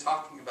 What are we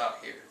talking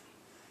about here?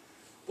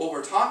 What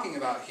we're talking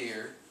about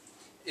here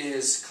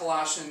is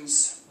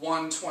Colossians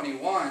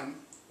 1:21,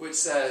 which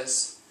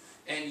says,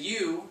 "And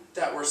you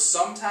that were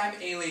sometime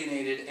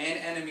alienated and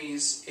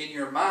enemies in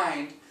your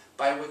mind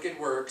by wicked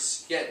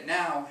works, yet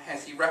now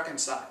hath he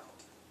reconciled."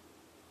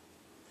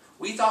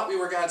 We thought we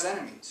were God's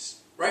enemies.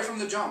 Right from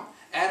the jump.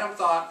 Adam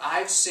thought,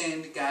 I've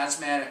sinned,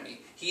 God's mad at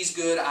me. He's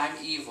good, I'm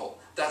evil.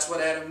 That's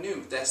what Adam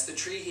knew. That's the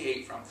tree he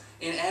ate from.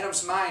 In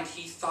Adam's mind,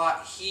 he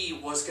thought he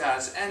was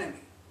God's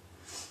enemy.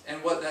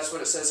 And that's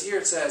what it says here.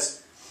 It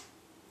says,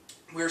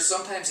 we're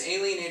sometimes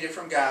alienated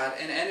from God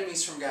and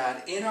enemies from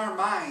God in our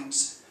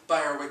minds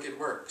by our wicked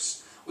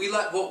works. We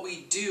let what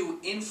we do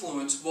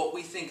influence what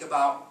we think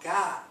about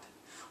God.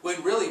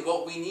 When really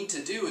what we need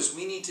to do is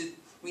we need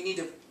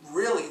to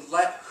really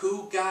let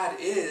who God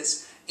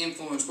is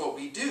influence what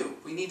we do.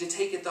 We need to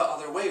take it the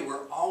other way.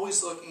 We're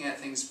always looking at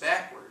things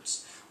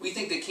backwards. We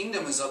think the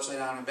kingdom is upside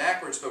down and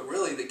backwards, but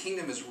really the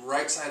kingdom is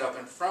right side up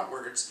and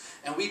frontwards.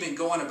 And we've been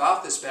going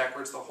about this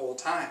backwards the whole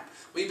time.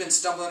 We've been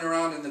stumbling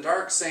around in the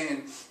dark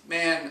saying,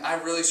 man, I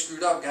really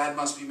screwed up. God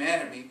must be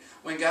mad at me.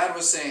 When God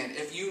was saying,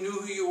 if you knew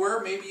who you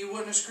were, maybe you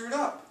wouldn't have screwed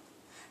up.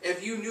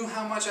 If you knew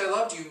how much I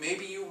loved you,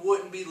 maybe you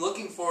wouldn't be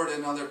looking for it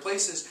in other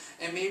places.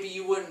 And maybe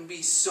you wouldn't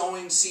be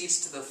sowing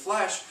seeds to the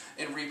flesh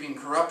and reaping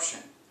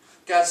corruption.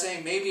 God's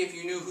saying, maybe if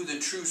you knew who the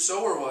true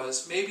sower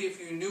was, maybe if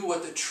you knew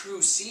what the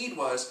true seed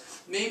was,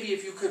 maybe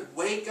if you could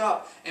wake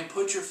up and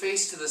put your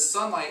face to the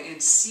sunlight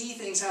and see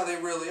things how they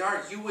really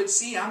are, you would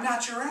see I'm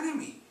not your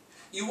enemy.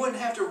 You wouldn't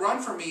have to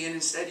run from me, and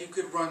instead you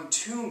could run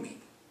to me.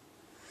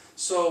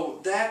 So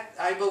that,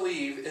 I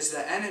believe, is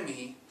the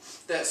enemy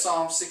that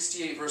Psalm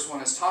 68 verse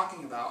 1 is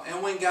talking about.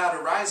 And when God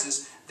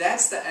arises,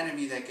 that's the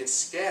enemy that gets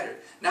scattered.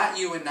 Not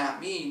you and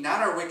not me,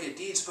 not our wicked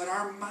deeds, but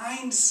our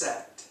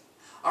mindset.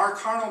 Our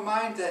carnal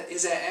mind that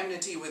is at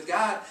enmity with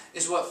God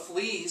is what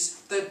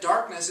flees. The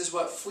darkness is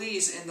what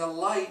flees in the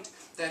light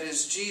that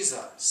is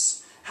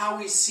Jesus. How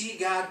we see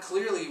God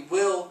clearly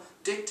will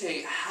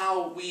dictate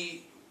how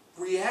we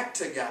react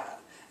to God.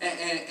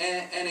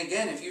 And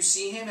again, if you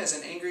see him as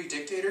an angry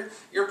dictator,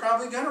 you're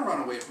probably going to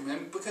run away from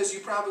him because you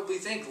probably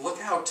think, look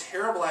how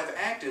terrible I've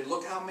acted.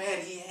 Look how mad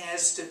he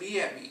has to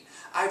be at me.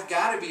 I've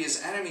got to be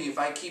his enemy if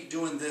I keep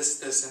doing this,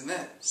 this, and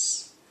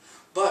this.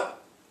 But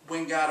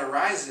when God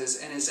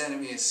arises and his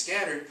enemy is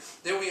scattered,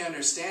 then we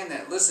understand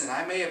that, listen,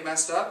 I may have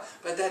messed up,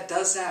 but that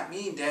does not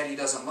mean Daddy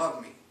doesn't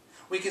love me.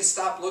 We can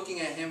stop looking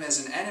at him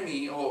as an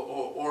enemy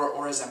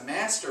or as a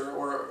master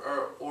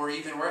or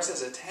even worse,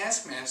 as a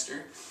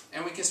taskmaster,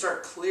 and we can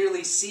start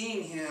clearly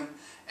seeing him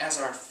as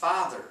our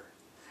Father.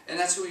 And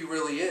that's who he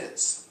really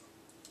is.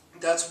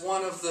 That's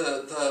one of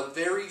the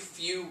very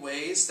few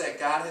ways that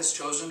God has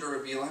chosen to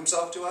reveal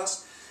himself to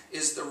us,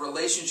 is the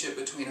relationship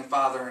between a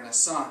father and a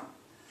son.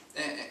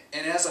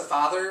 And as a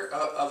father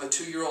of a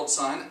 2-year-old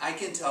son, I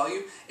can tell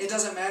you, it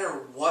doesn't matter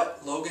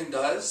what Logan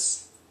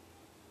does,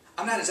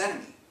 I'm not his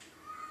enemy.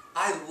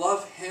 I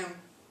love him,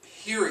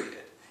 period.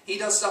 He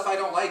does stuff I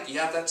don't like,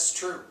 yeah, that's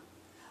true.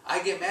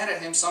 I get mad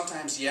at him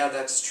sometimes, yeah,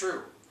 that's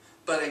true.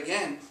 But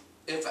again,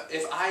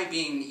 if I,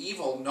 being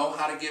evil, know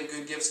how to give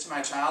good gifts to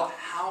my child,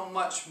 how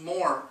much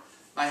more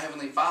my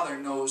Heavenly Father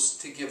knows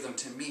to give them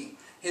to me.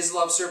 His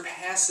love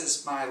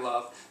surpasses my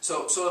love.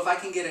 So if I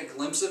can get a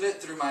glimpse of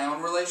it through my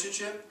own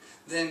relationship,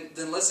 then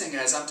listen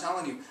guys, I'm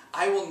telling you,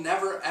 I will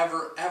never,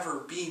 ever,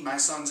 ever be my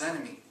son's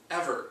enemy.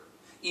 Ever.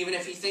 Even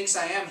if he thinks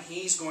I am,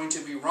 he's going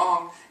to be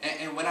wrong.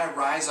 And when I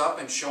rise up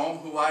and show him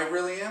who I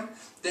really am,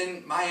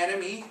 then my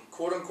enemy,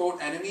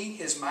 quote-unquote enemy,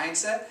 his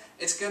mindset,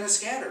 it's going to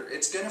scatter.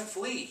 It's going to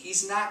flee.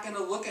 He's not going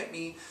to look at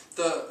me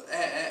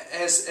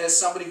as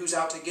somebody who's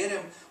out to get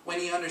him when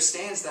he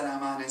understands that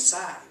I'm on his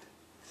side.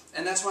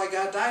 And that's why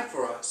God died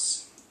for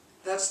us.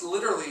 That's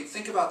literally,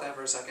 think about that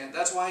for a second.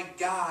 That's why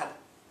God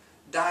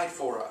died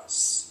for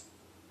us.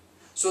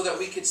 So that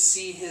we could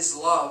see his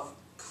love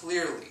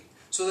clearly.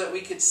 So that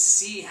we could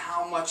see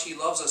how much he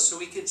loves us. So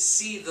we could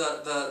see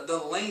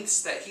the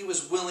lengths that he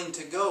was willing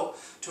to go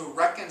to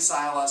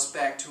reconcile us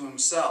back to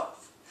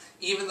himself.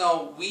 Even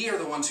though we are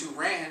the ones who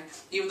ran,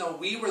 even though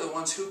we were the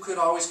ones who could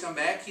always come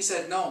back, he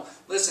said, no,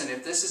 listen,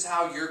 if this is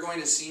how you're going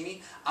to see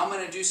me, I'm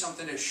going to do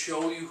something to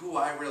show you who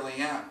I really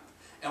am.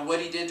 And what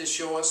he did to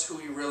show us who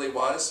he really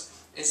was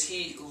is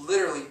he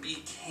literally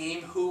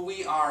became who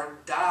we are,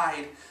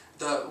 died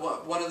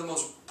one of the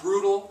most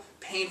brutal,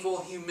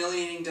 painful,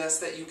 humiliating deaths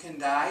that you can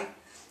die.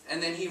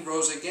 And then he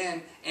rose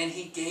again, and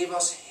he gave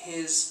us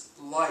his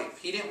life.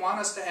 He didn't want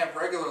us to have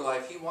regular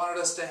life. He wanted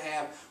us to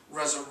have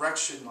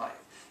resurrection life.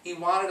 He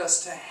wanted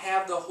us to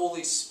have the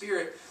Holy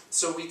Spirit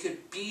so we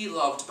could be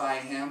loved by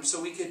him, so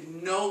we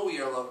could know we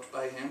are loved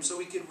by him, so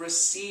we could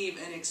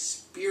receive and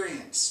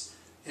experience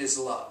his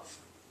love.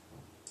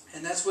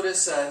 And that's what it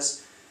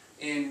says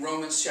in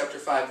Romans chapter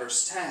 5,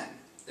 verse 10.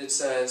 It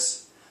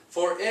says,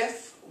 "For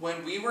if,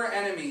 when we were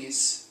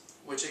enemies,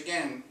 which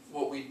again,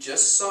 what we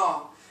just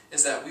saw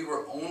is that we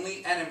were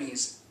only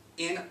enemies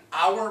in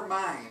our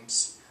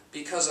minds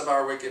because of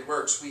our wicked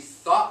works. We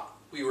thought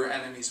we were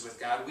enemies with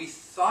God. We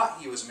thought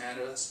He was mad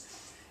at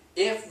us.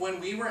 If when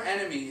we were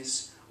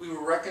enemies, we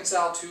were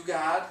reconciled to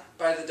God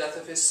by the death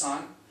of His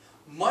Son,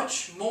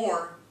 much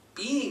more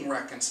being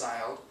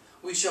reconciled,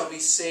 we shall be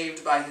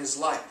saved by His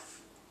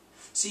life.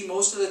 See,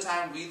 most of the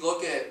time we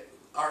look at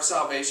our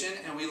salvation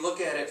and we look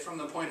at it from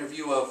the point of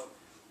view of,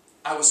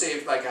 I was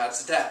saved by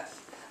God's death.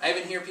 I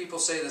even hear people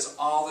say this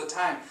all the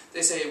time.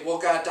 They say, well,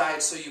 God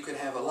died so you could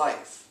have a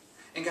life.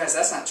 And guys,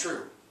 that's not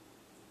true.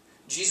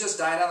 Jesus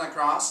died on the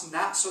cross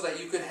not so that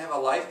you could have a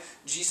life.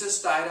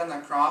 Jesus died on the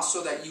cross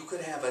so that you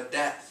could have a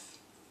death.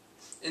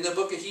 In the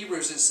book of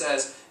Hebrews it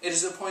says, it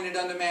is appointed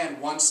unto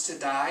man once to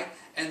die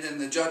and then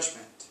the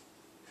judgment.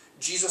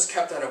 Jesus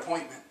kept that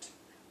appointment,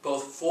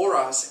 both for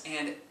us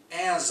and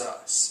as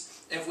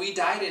us. If we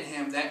died in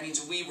Him, that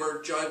means we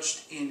were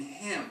judged in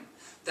Him.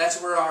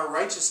 That's where our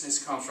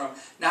righteousness comes from.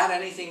 Not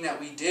anything that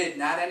we did,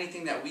 not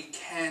anything that we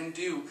can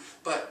do,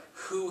 but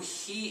who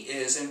He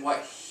is and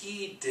what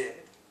He did.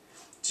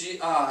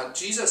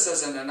 Jesus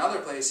says in another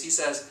place, He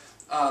says,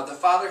 the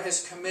Father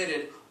has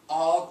committed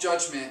all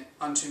judgment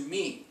unto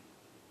me.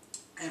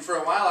 And for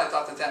a while I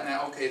thought that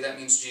meant, okay, that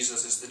means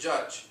Jesus is the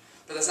judge.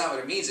 But that's not what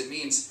it means. It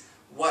means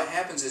what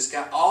happens is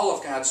all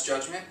of God's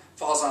judgment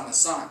falls on the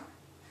Son.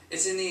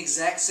 It's in the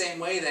exact same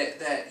way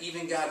that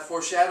even God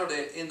foreshadowed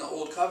it in the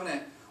Old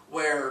Covenant,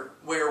 where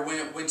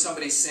when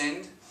somebody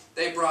sinned,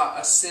 they brought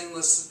a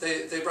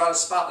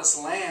spotless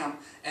lamb,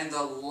 and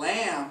the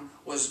lamb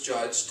was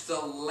judged, the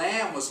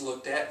lamb was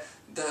looked at,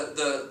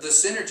 the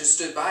sinner just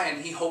stood by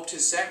and he hoped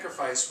his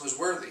sacrifice was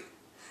worthy.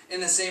 In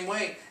the same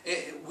way,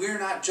 we're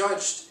not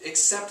judged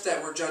except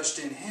that we're judged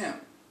in Him.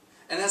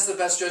 And that's the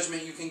best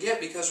judgment you can get,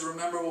 because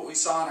remember what we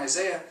saw in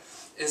Isaiah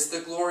is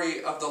the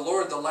glory of the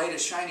Lord, the light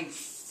is shining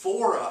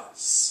for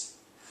us.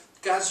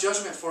 God's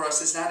judgment for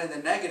us is not in the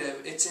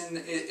negative,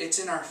 it's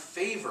in our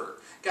favor.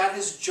 God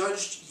has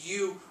judged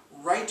you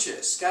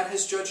righteous. God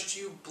has judged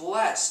you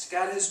blessed.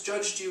 God has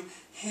judged you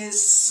His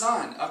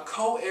Son, a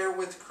co-heir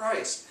with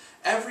Christ.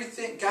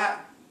 Everything, God,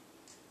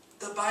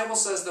 the Bible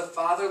says the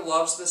Father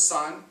loves the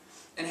Son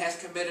and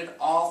hath committed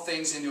all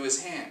things into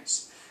His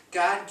hands.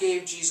 God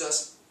gave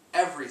Jesus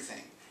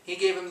everything. He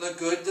gave Him the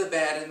good, the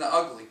bad, and the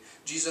ugly.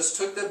 Jesus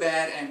took the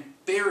bad and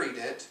buried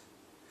it,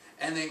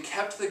 and then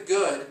kept the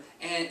good,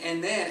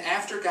 and then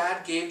after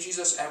God gave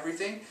Jesus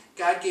everything,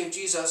 God gave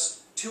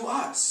Jesus to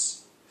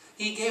us.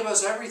 He gave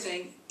us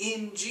everything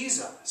in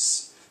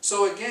Jesus.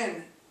 So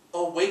again,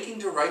 awaking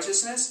to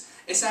righteousness,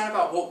 it's not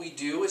about what we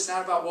do, it's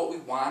not about what we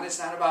want, it's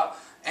not about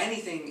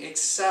anything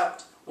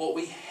except what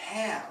we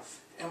have.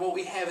 And what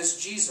we have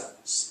is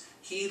Jesus.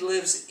 He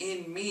lives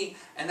in me,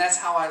 and that's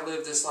how I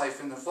live this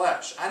life in the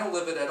flesh. I don't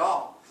live it at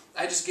all.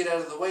 I just get out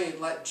of the way and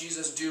let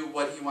Jesus do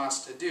what He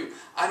wants to do.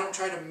 I don't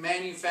try to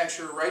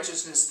manufacture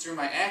righteousness through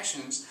my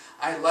actions.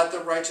 I let the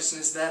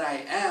righteousness that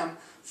I am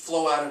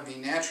flow out of me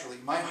naturally.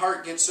 My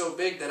heart gets so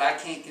big that I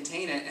can't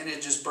contain it, and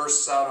it just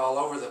bursts out all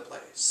over the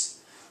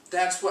place.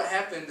 That's what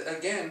happened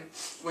again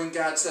when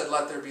God said,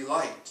 let there be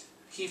light.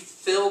 He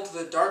filled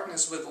the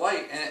darkness with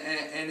light,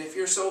 and if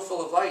you're so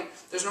full of light,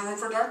 there's no room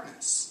for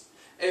darkness.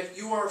 If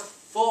you are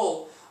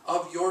full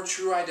of your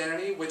true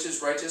identity, which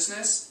is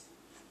righteousness,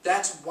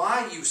 that's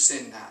why you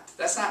sin not.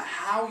 That's not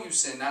how you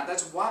sin not.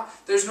 That's why.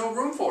 There's no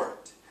room for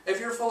it. If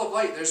you're full of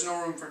light, there's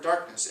no room for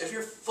darkness. If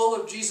you're full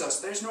of Jesus,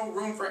 there's no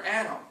room for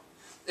Adam.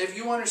 If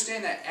you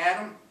understand that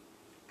Adam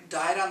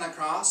died on the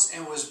cross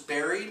and was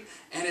buried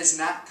and is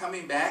not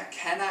coming back,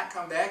 cannot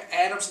come back,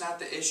 Adam's not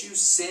the issue,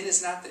 sin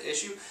is not the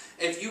issue.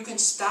 If you can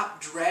stop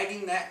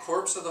dragging that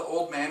corpse of the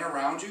old man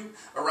around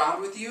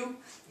with you,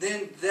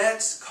 then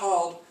that's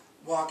called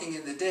walking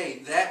in the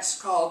day.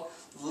 That's called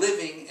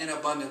living an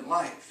abundant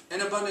life.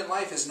 An abundant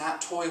life is not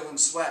toil and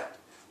sweat.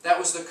 That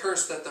was the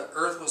curse that the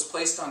earth was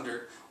placed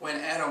under when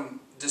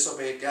Adam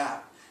disobeyed God.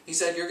 He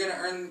said, you're going to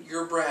earn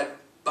your bread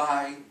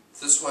by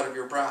the sweat of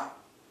your brow.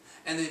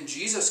 And then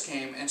Jesus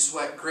came and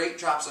sweat great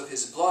drops of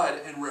His blood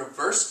and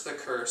reversed the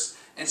curse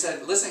and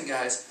said, listen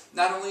guys,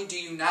 not only do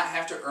you not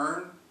have to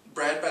earn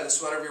bread by the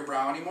sweat of your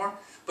brow anymore,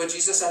 but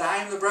Jesus said, I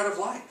am the bread of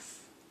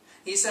life.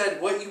 He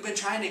said, what you've been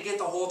trying to get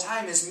the whole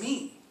time is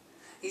me.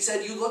 He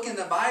said, you look in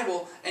the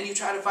Bible and you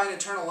try to find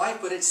eternal life,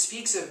 but it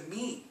speaks of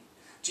me.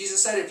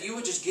 Jesus said, if you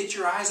would just get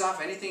your eyes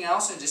off anything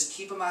else and just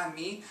keep them on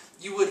me,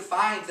 you would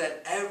find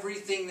that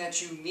everything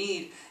that you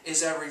need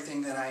is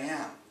everything that I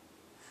am.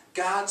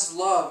 God's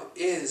love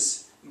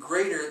is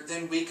greater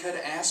than we could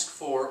ask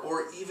for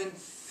or even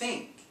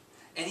think.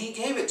 And He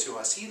gave it to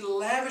us. He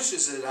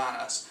lavishes it on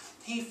us.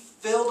 He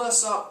filled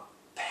us up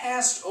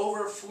past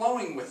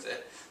overflowing with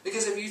it.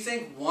 Because if you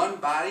think one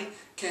body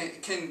can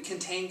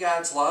contain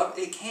God's love,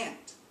 it can't.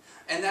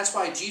 And that's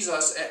why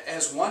Jesus,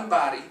 as one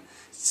body,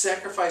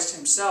 sacrificed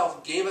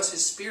Himself, gave us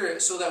His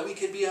Spirit so that we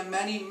could be a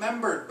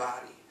many-membered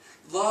body.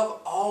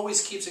 Love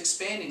always keeps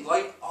expanding.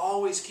 Light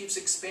always keeps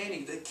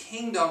expanding. The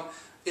kingdom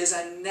is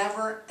a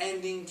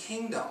never-ending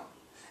kingdom.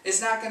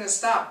 It's not going to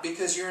stop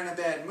because you're in a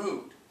bad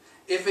mood.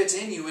 If it's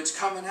in you, it's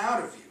coming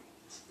out of you.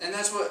 And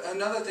that's what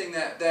another thing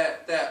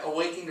that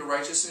awakening to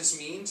righteousness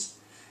means.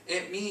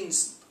 It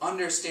means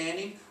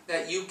understanding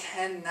that you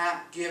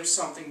cannot give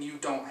something you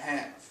don't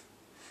have.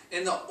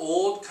 In the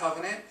old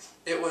covenant,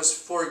 it was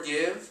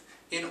forgive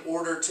in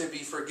order to be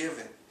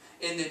forgiven.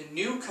 In the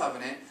new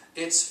covenant,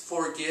 it's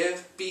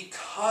forgive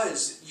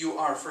because you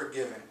are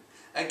forgiven.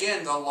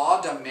 Again, the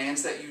law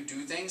demands that you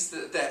do things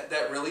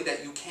that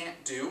you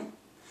can't do.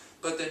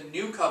 But the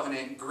new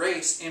covenant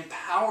grace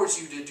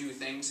empowers you to do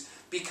things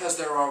because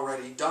they're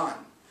already done.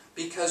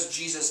 Because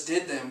Jesus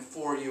did them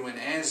for you and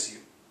as you.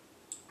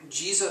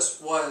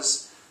 Jesus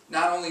was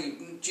not only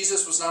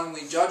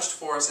judged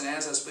for us and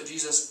as us, but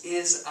Jesus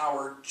is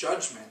our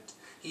judgment.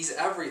 He's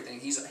everything.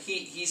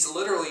 He's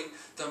literally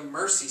the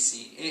mercy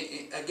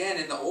seat. Again,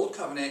 in the old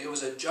covenant, it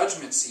was a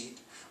judgment seat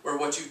where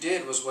what you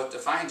did was what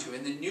defined you.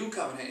 In the new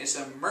covenant, it's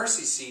a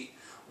mercy seat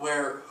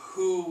where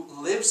who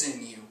lives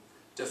in you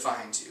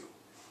defines you.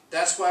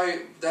 That's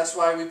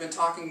why we've been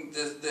talking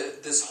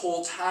this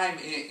whole time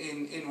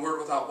in Word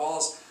Without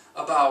Walls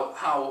about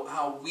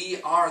how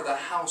we are the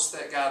house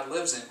that God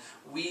lives in.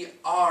 We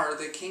are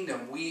the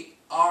kingdom. We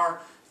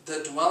are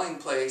the dwelling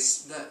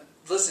place.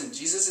 Listen,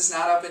 Jesus is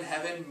not up in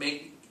heaven.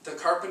 The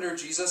carpenter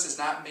Jesus is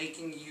not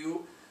making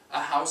you a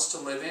house to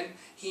live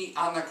in.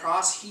 On the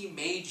cross, He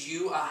made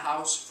you a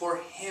house for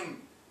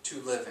Him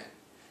to live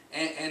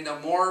in. And the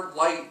more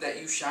light that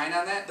you shine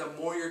on that, the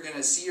more you're going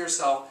to see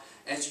yourself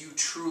as you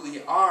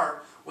truly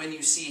are when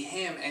you see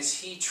Him as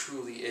He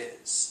truly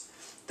is.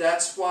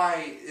 That's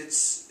why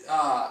it's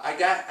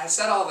I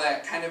said all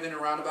that kind of in a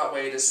roundabout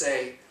way to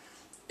say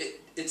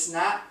it's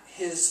not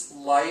His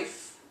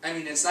life,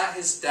 it's not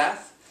His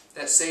death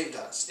that saved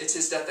us. It's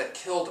His death that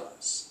killed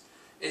us.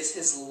 It's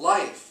His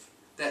life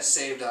that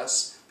saved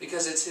us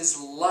because it's His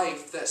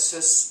life that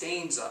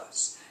sustains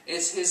us.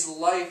 It's His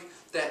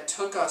life that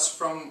took us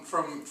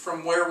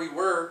from where we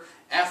were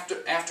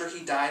after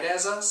He died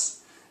as us.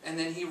 And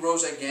then He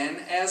rose again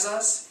as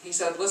us. He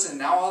said, listen,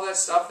 now all that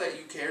stuff that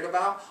you cared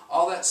about,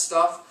 all that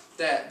stuff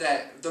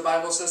that the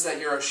Bible says that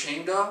you're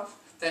ashamed of,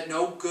 that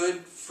no good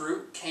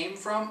fruit came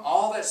from,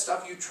 all that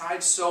stuff you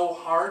tried so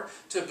hard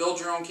to build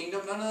your own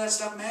kingdom, none of that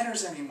stuff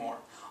matters anymore.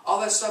 All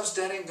that stuff's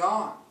dead and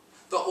gone.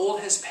 The old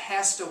has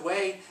passed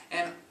away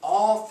and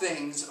all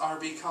things are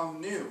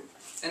become new.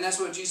 And that's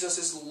what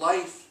Jesus'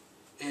 life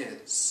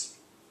is.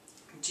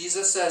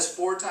 Jesus says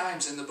 4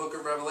 times in the book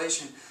of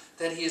Revelation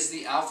that He is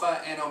the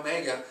Alpha and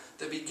Omega,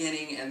 the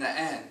beginning and the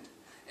end.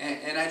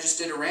 And I just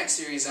did a rant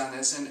series on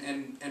this,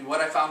 and what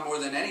I found more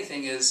than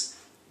anything is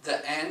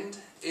the end,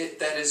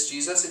 that is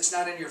Jesus, it's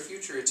not in your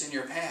future, it's in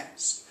your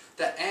past.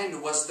 The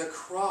end was the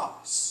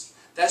cross.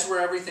 That's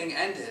where everything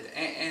ended,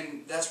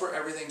 and that's where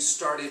everything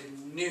started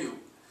new.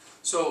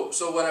 So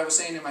what I was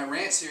saying in my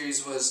rant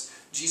series was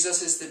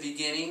Jesus is the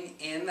beginning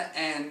and the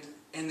end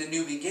and the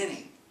new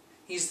beginning.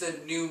 He's the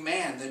new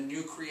man, the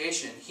new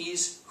creation.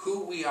 He's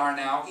who we are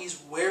now. He's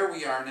where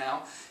we are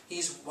now.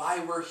 He's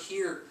why we're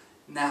here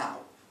now.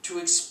 To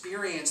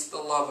experience the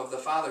love of the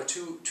Father.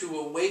 To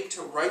awake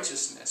to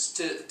righteousness.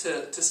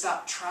 To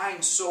stop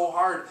trying so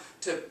hard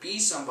to be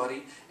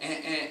somebody.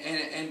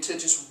 And to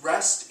just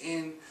rest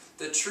in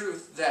the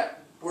truth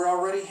that we're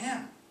already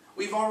Him.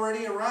 We've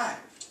already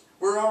arrived.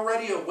 We're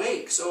already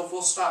awake. So if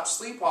we'll stop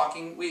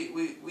sleepwalking,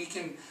 we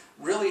can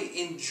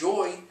really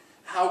enjoy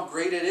how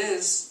great it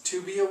is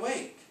to be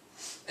awake.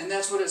 And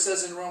that's what it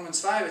says in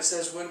Romans 5. It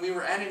says, when we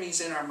were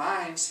enemies in our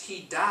minds,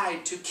 He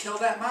died to kill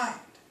that mind.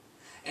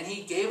 And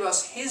He gave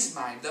us His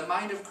mind, the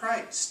mind of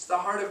Christ, the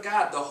heart of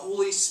God, the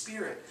Holy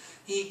Spirit.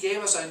 He gave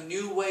us a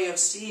new way of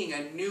seeing,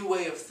 a new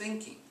way of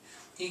thinking.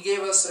 He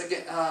gave us,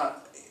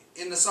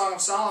 in the Song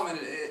of Solomon,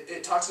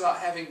 it talks about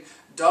having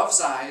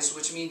dove's eyes,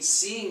 which means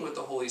seeing with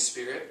the Holy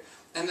Spirit.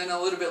 And then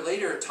a little bit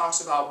later, it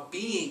talks about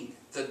being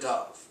the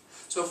dove.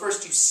 So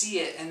first you see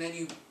it, and then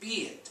you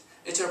be it.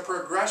 It's a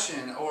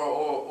progression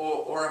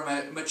or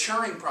a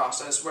maturing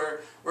process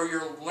where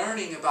you're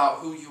learning about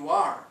who you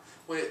are,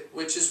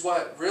 which is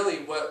what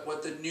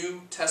the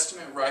New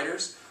Testament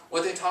writers,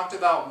 what they talked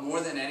about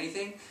more than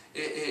anything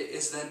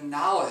is the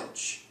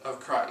knowledge of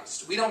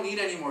Christ. We don't need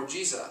any more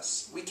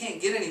Jesus. We can't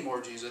get any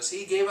more Jesus.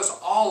 He gave us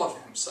all of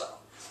Himself.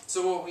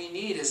 So what we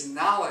need is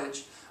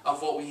knowledge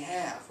of what we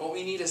have. What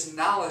we need is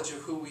knowledge of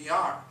who we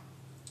are.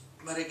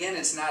 But again,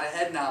 it's not a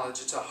head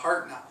knowledge, it's a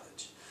heart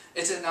knowledge.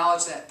 It's a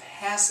knowledge that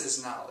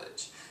passes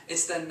knowledge.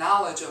 It's the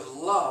knowledge of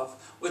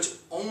love, which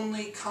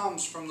only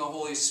comes from the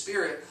Holy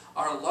Spirit,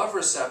 our love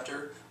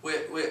receptor,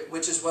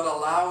 which is what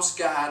allows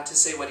God to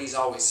say what He's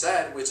always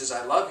said, which is,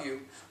 I love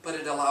you, but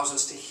it allows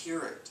us to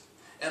hear it.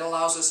 It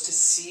allows us to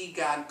see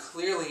God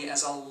clearly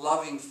as a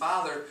loving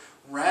Father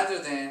rather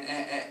than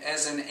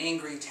as an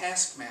angry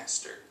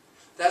taskmaster.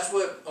 That's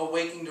what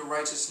awakening to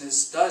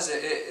righteousness does.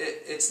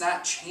 It's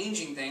not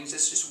changing things,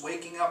 it's just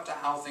waking up to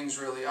how things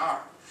really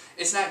are.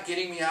 It's not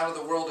getting me out of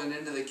the world and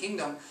into the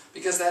kingdom,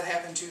 because that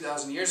happened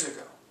 2,000 years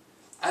ago.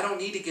 I don't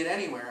need to get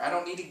anywhere. I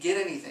don't need to get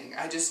anything.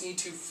 I just need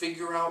to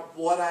figure out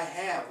what I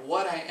have,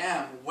 what I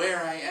am, where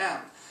I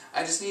am.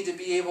 I just need to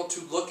be able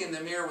to look in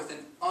the mirror with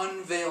an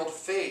unveiled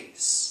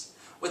face,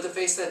 with a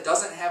face that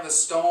doesn't have a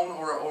stone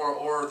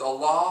or the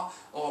law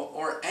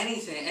or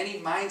anything, any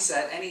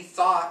mindset, any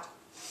thought.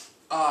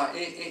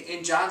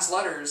 In John's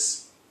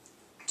letters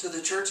to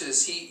the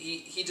churches,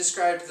 he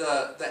described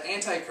the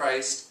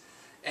Antichrist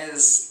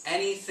as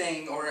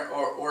anything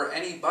or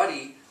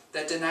anybody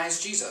that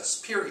denies Jesus,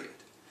 period.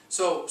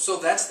 So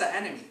that's the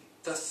enemy.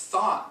 The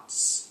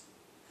thoughts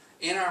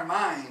in our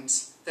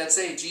minds that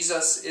say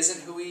Jesus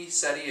isn't who he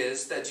said he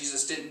is, that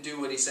Jesus didn't do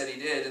what he said he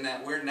did, and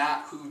that we're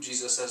not who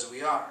Jesus says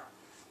we are.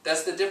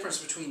 That's the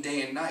difference between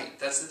day and night.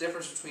 That's the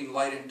difference between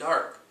light and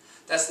dark.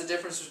 That's the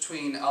difference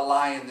between a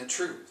lie and the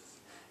truth.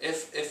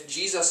 If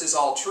Jesus is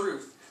all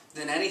truth,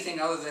 then anything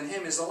other than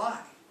him is a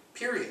lie.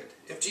 Period.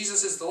 If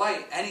Jesus is the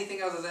light,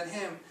 anything other than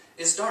him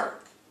is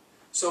dark.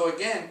 So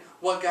again,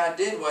 what God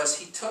did was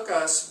he took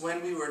us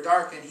when we were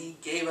dark and he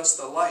gave us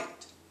the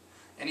light.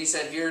 And he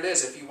said, here it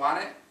is. If you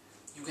want it,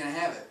 you can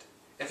have it.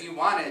 If you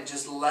want it,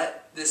 just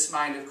let this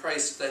mind of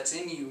Christ that's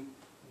in you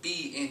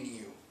be in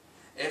you.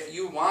 If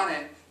you want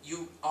it,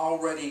 you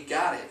already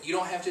got it. You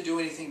don't have to do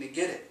anything to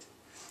get it.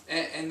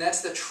 And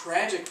that's the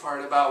tragic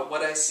part about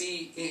what I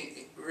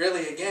see,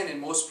 really again, in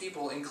most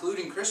people,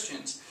 including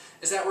Christians,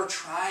 is that we're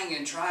trying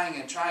and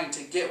trying and trying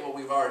to get what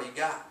we've already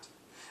got.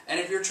 And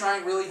if you're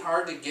trying really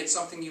hard to get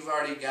something you've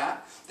already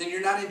got, then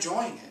you're not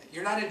enjoying it.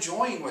 You're not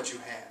enjoying what you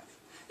have.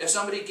 If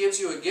somebody gives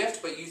you a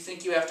gift, but you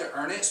think you have to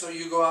earn it, so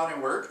you go out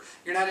and work,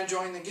 you're not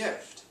enjoying the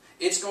gift.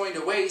 It's going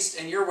to waste,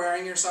 and you're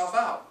wearing yourself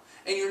out.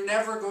 And you're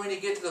never going to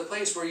get to the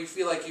place where you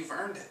feel like you've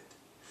earned it.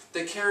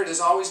 The carrot is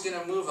always going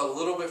to move a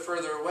little bit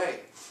further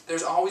away.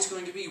 There's always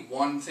going to be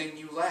one thing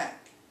you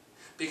lack.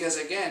 Because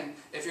again,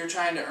 if you're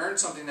trying to earn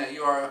something that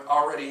you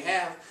already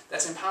have,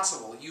 that's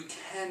impossible. You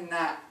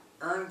cannot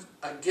earn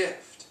a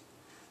gift.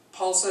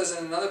 Paul says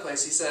in another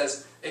place, he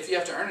says, if you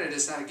have to earn it,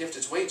 it's not a gift,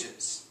 it's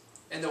wages.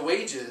 And the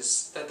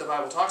wages that the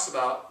Bible talks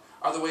about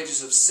are the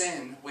wages of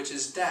sin, which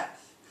is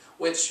death.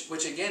 Which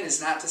again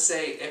is not to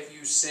say if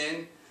you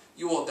sin,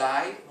 you will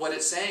die. What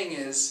it's saying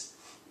is,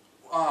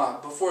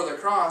 before the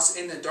cross,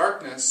 in the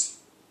darkness,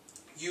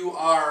 you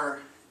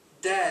are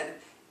dead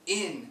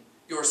in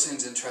your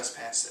sins and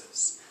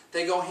trespasses.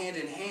 They go hand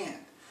in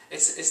hand.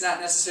 It's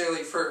not necessarily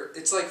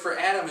it's like for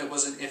Adam it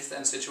was an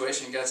if-then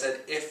situation. God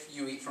said, if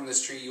you eat from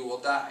this tree, you will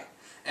die.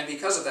 And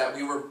because of that,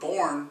 we were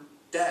born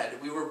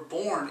dead. We were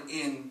born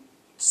in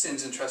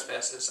sins and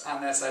trespasses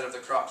on that side of the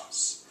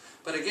cross.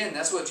 But again,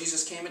 that's what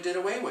Jesus came and did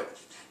away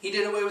with. He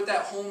did away with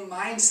that whole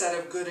mindset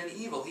of good and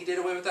evil. He did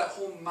away with that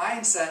whole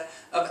mindset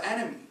of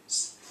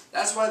enemies.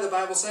 That's why the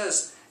Bible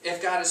says,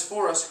 if God is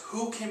for us,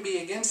 who can be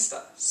against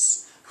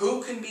us?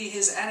 Who can be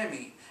his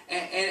enemy?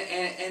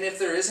 And if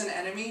there is an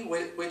enemy,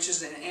 which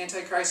is an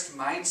Antichrist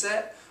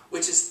mindset,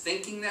 which is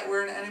thinking that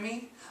we're an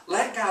enemy,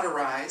 let God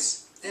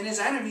arise, and his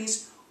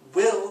enemies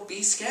will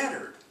be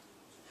scattered.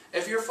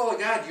 If you're full of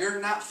God,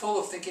 you're not full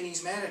of thinking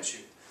he's mad at you.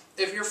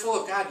 If you're full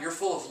of God, you're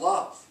full of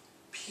love.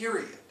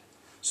 Period.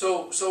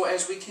 So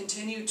as we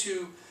continue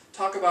to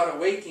talk about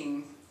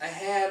awakening, I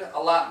had a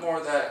lot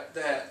more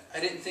that I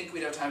didn't think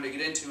we'd have time to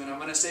get into, and I'm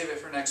going to save it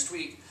for next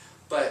week.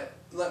 But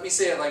let me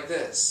say it like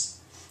this.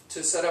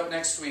 To set up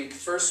next week,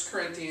 1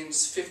 Corinthians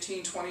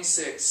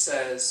 15:26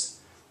 says,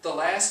 the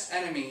last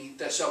enemy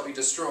that shall be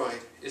destroyed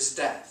is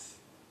death.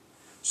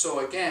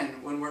 So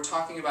again, when we're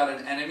talking about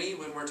an enemy,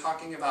 when we're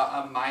talking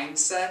about a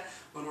mindset,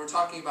 when we're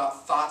talking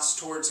about thoughts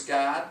towards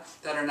God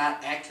that are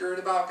not accurate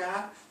about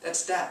God,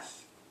 that's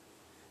death.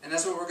 And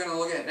that's what we're going to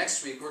look at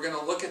next week. We're going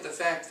to look at the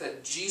fact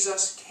that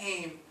Jesus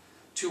came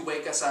to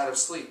wake us out of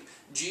sleep.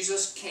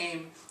 Jesus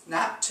came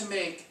not to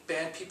make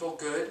bad people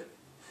good.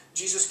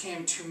 Jesus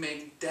came to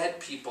make dead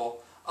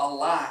people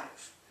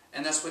alive.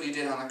 And that's what he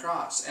did on the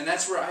cross. And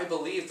that's where I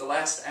believe the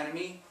last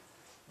enemy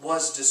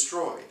was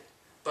destroyed.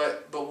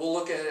 But we'll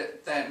look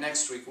at that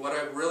next week. What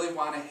I really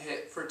want to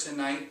hit for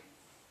tonight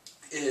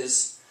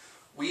is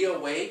we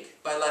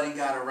awake by letting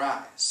God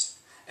arise.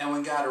 And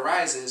when God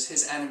arises,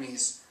 his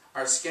enemies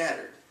are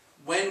scattered.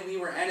 When we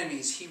were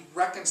enemies, he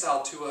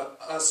reconciled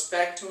us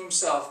back to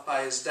himself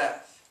by his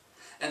death.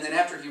 And then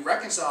after he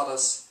reconciled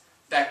us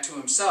back to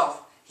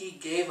himself, he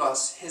gave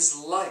us his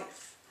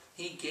life.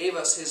 He gave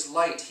us his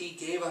light. He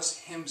gave us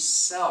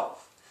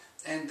himself.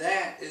 And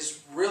that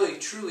is really,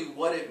 truly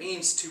what it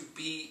means to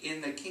be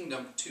in the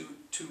kingdom,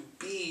 to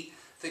be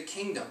the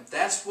kingdom.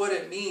 That's what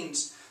it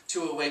means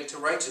to awake to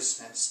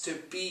righteousness, to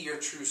be your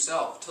true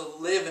self, to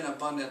live an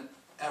abundant,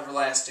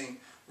 everlasting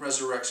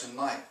resurrection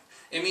life.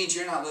 It means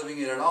you're not living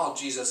it at all.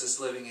 Jesus is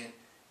living it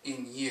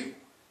in you.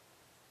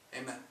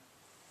 Amen.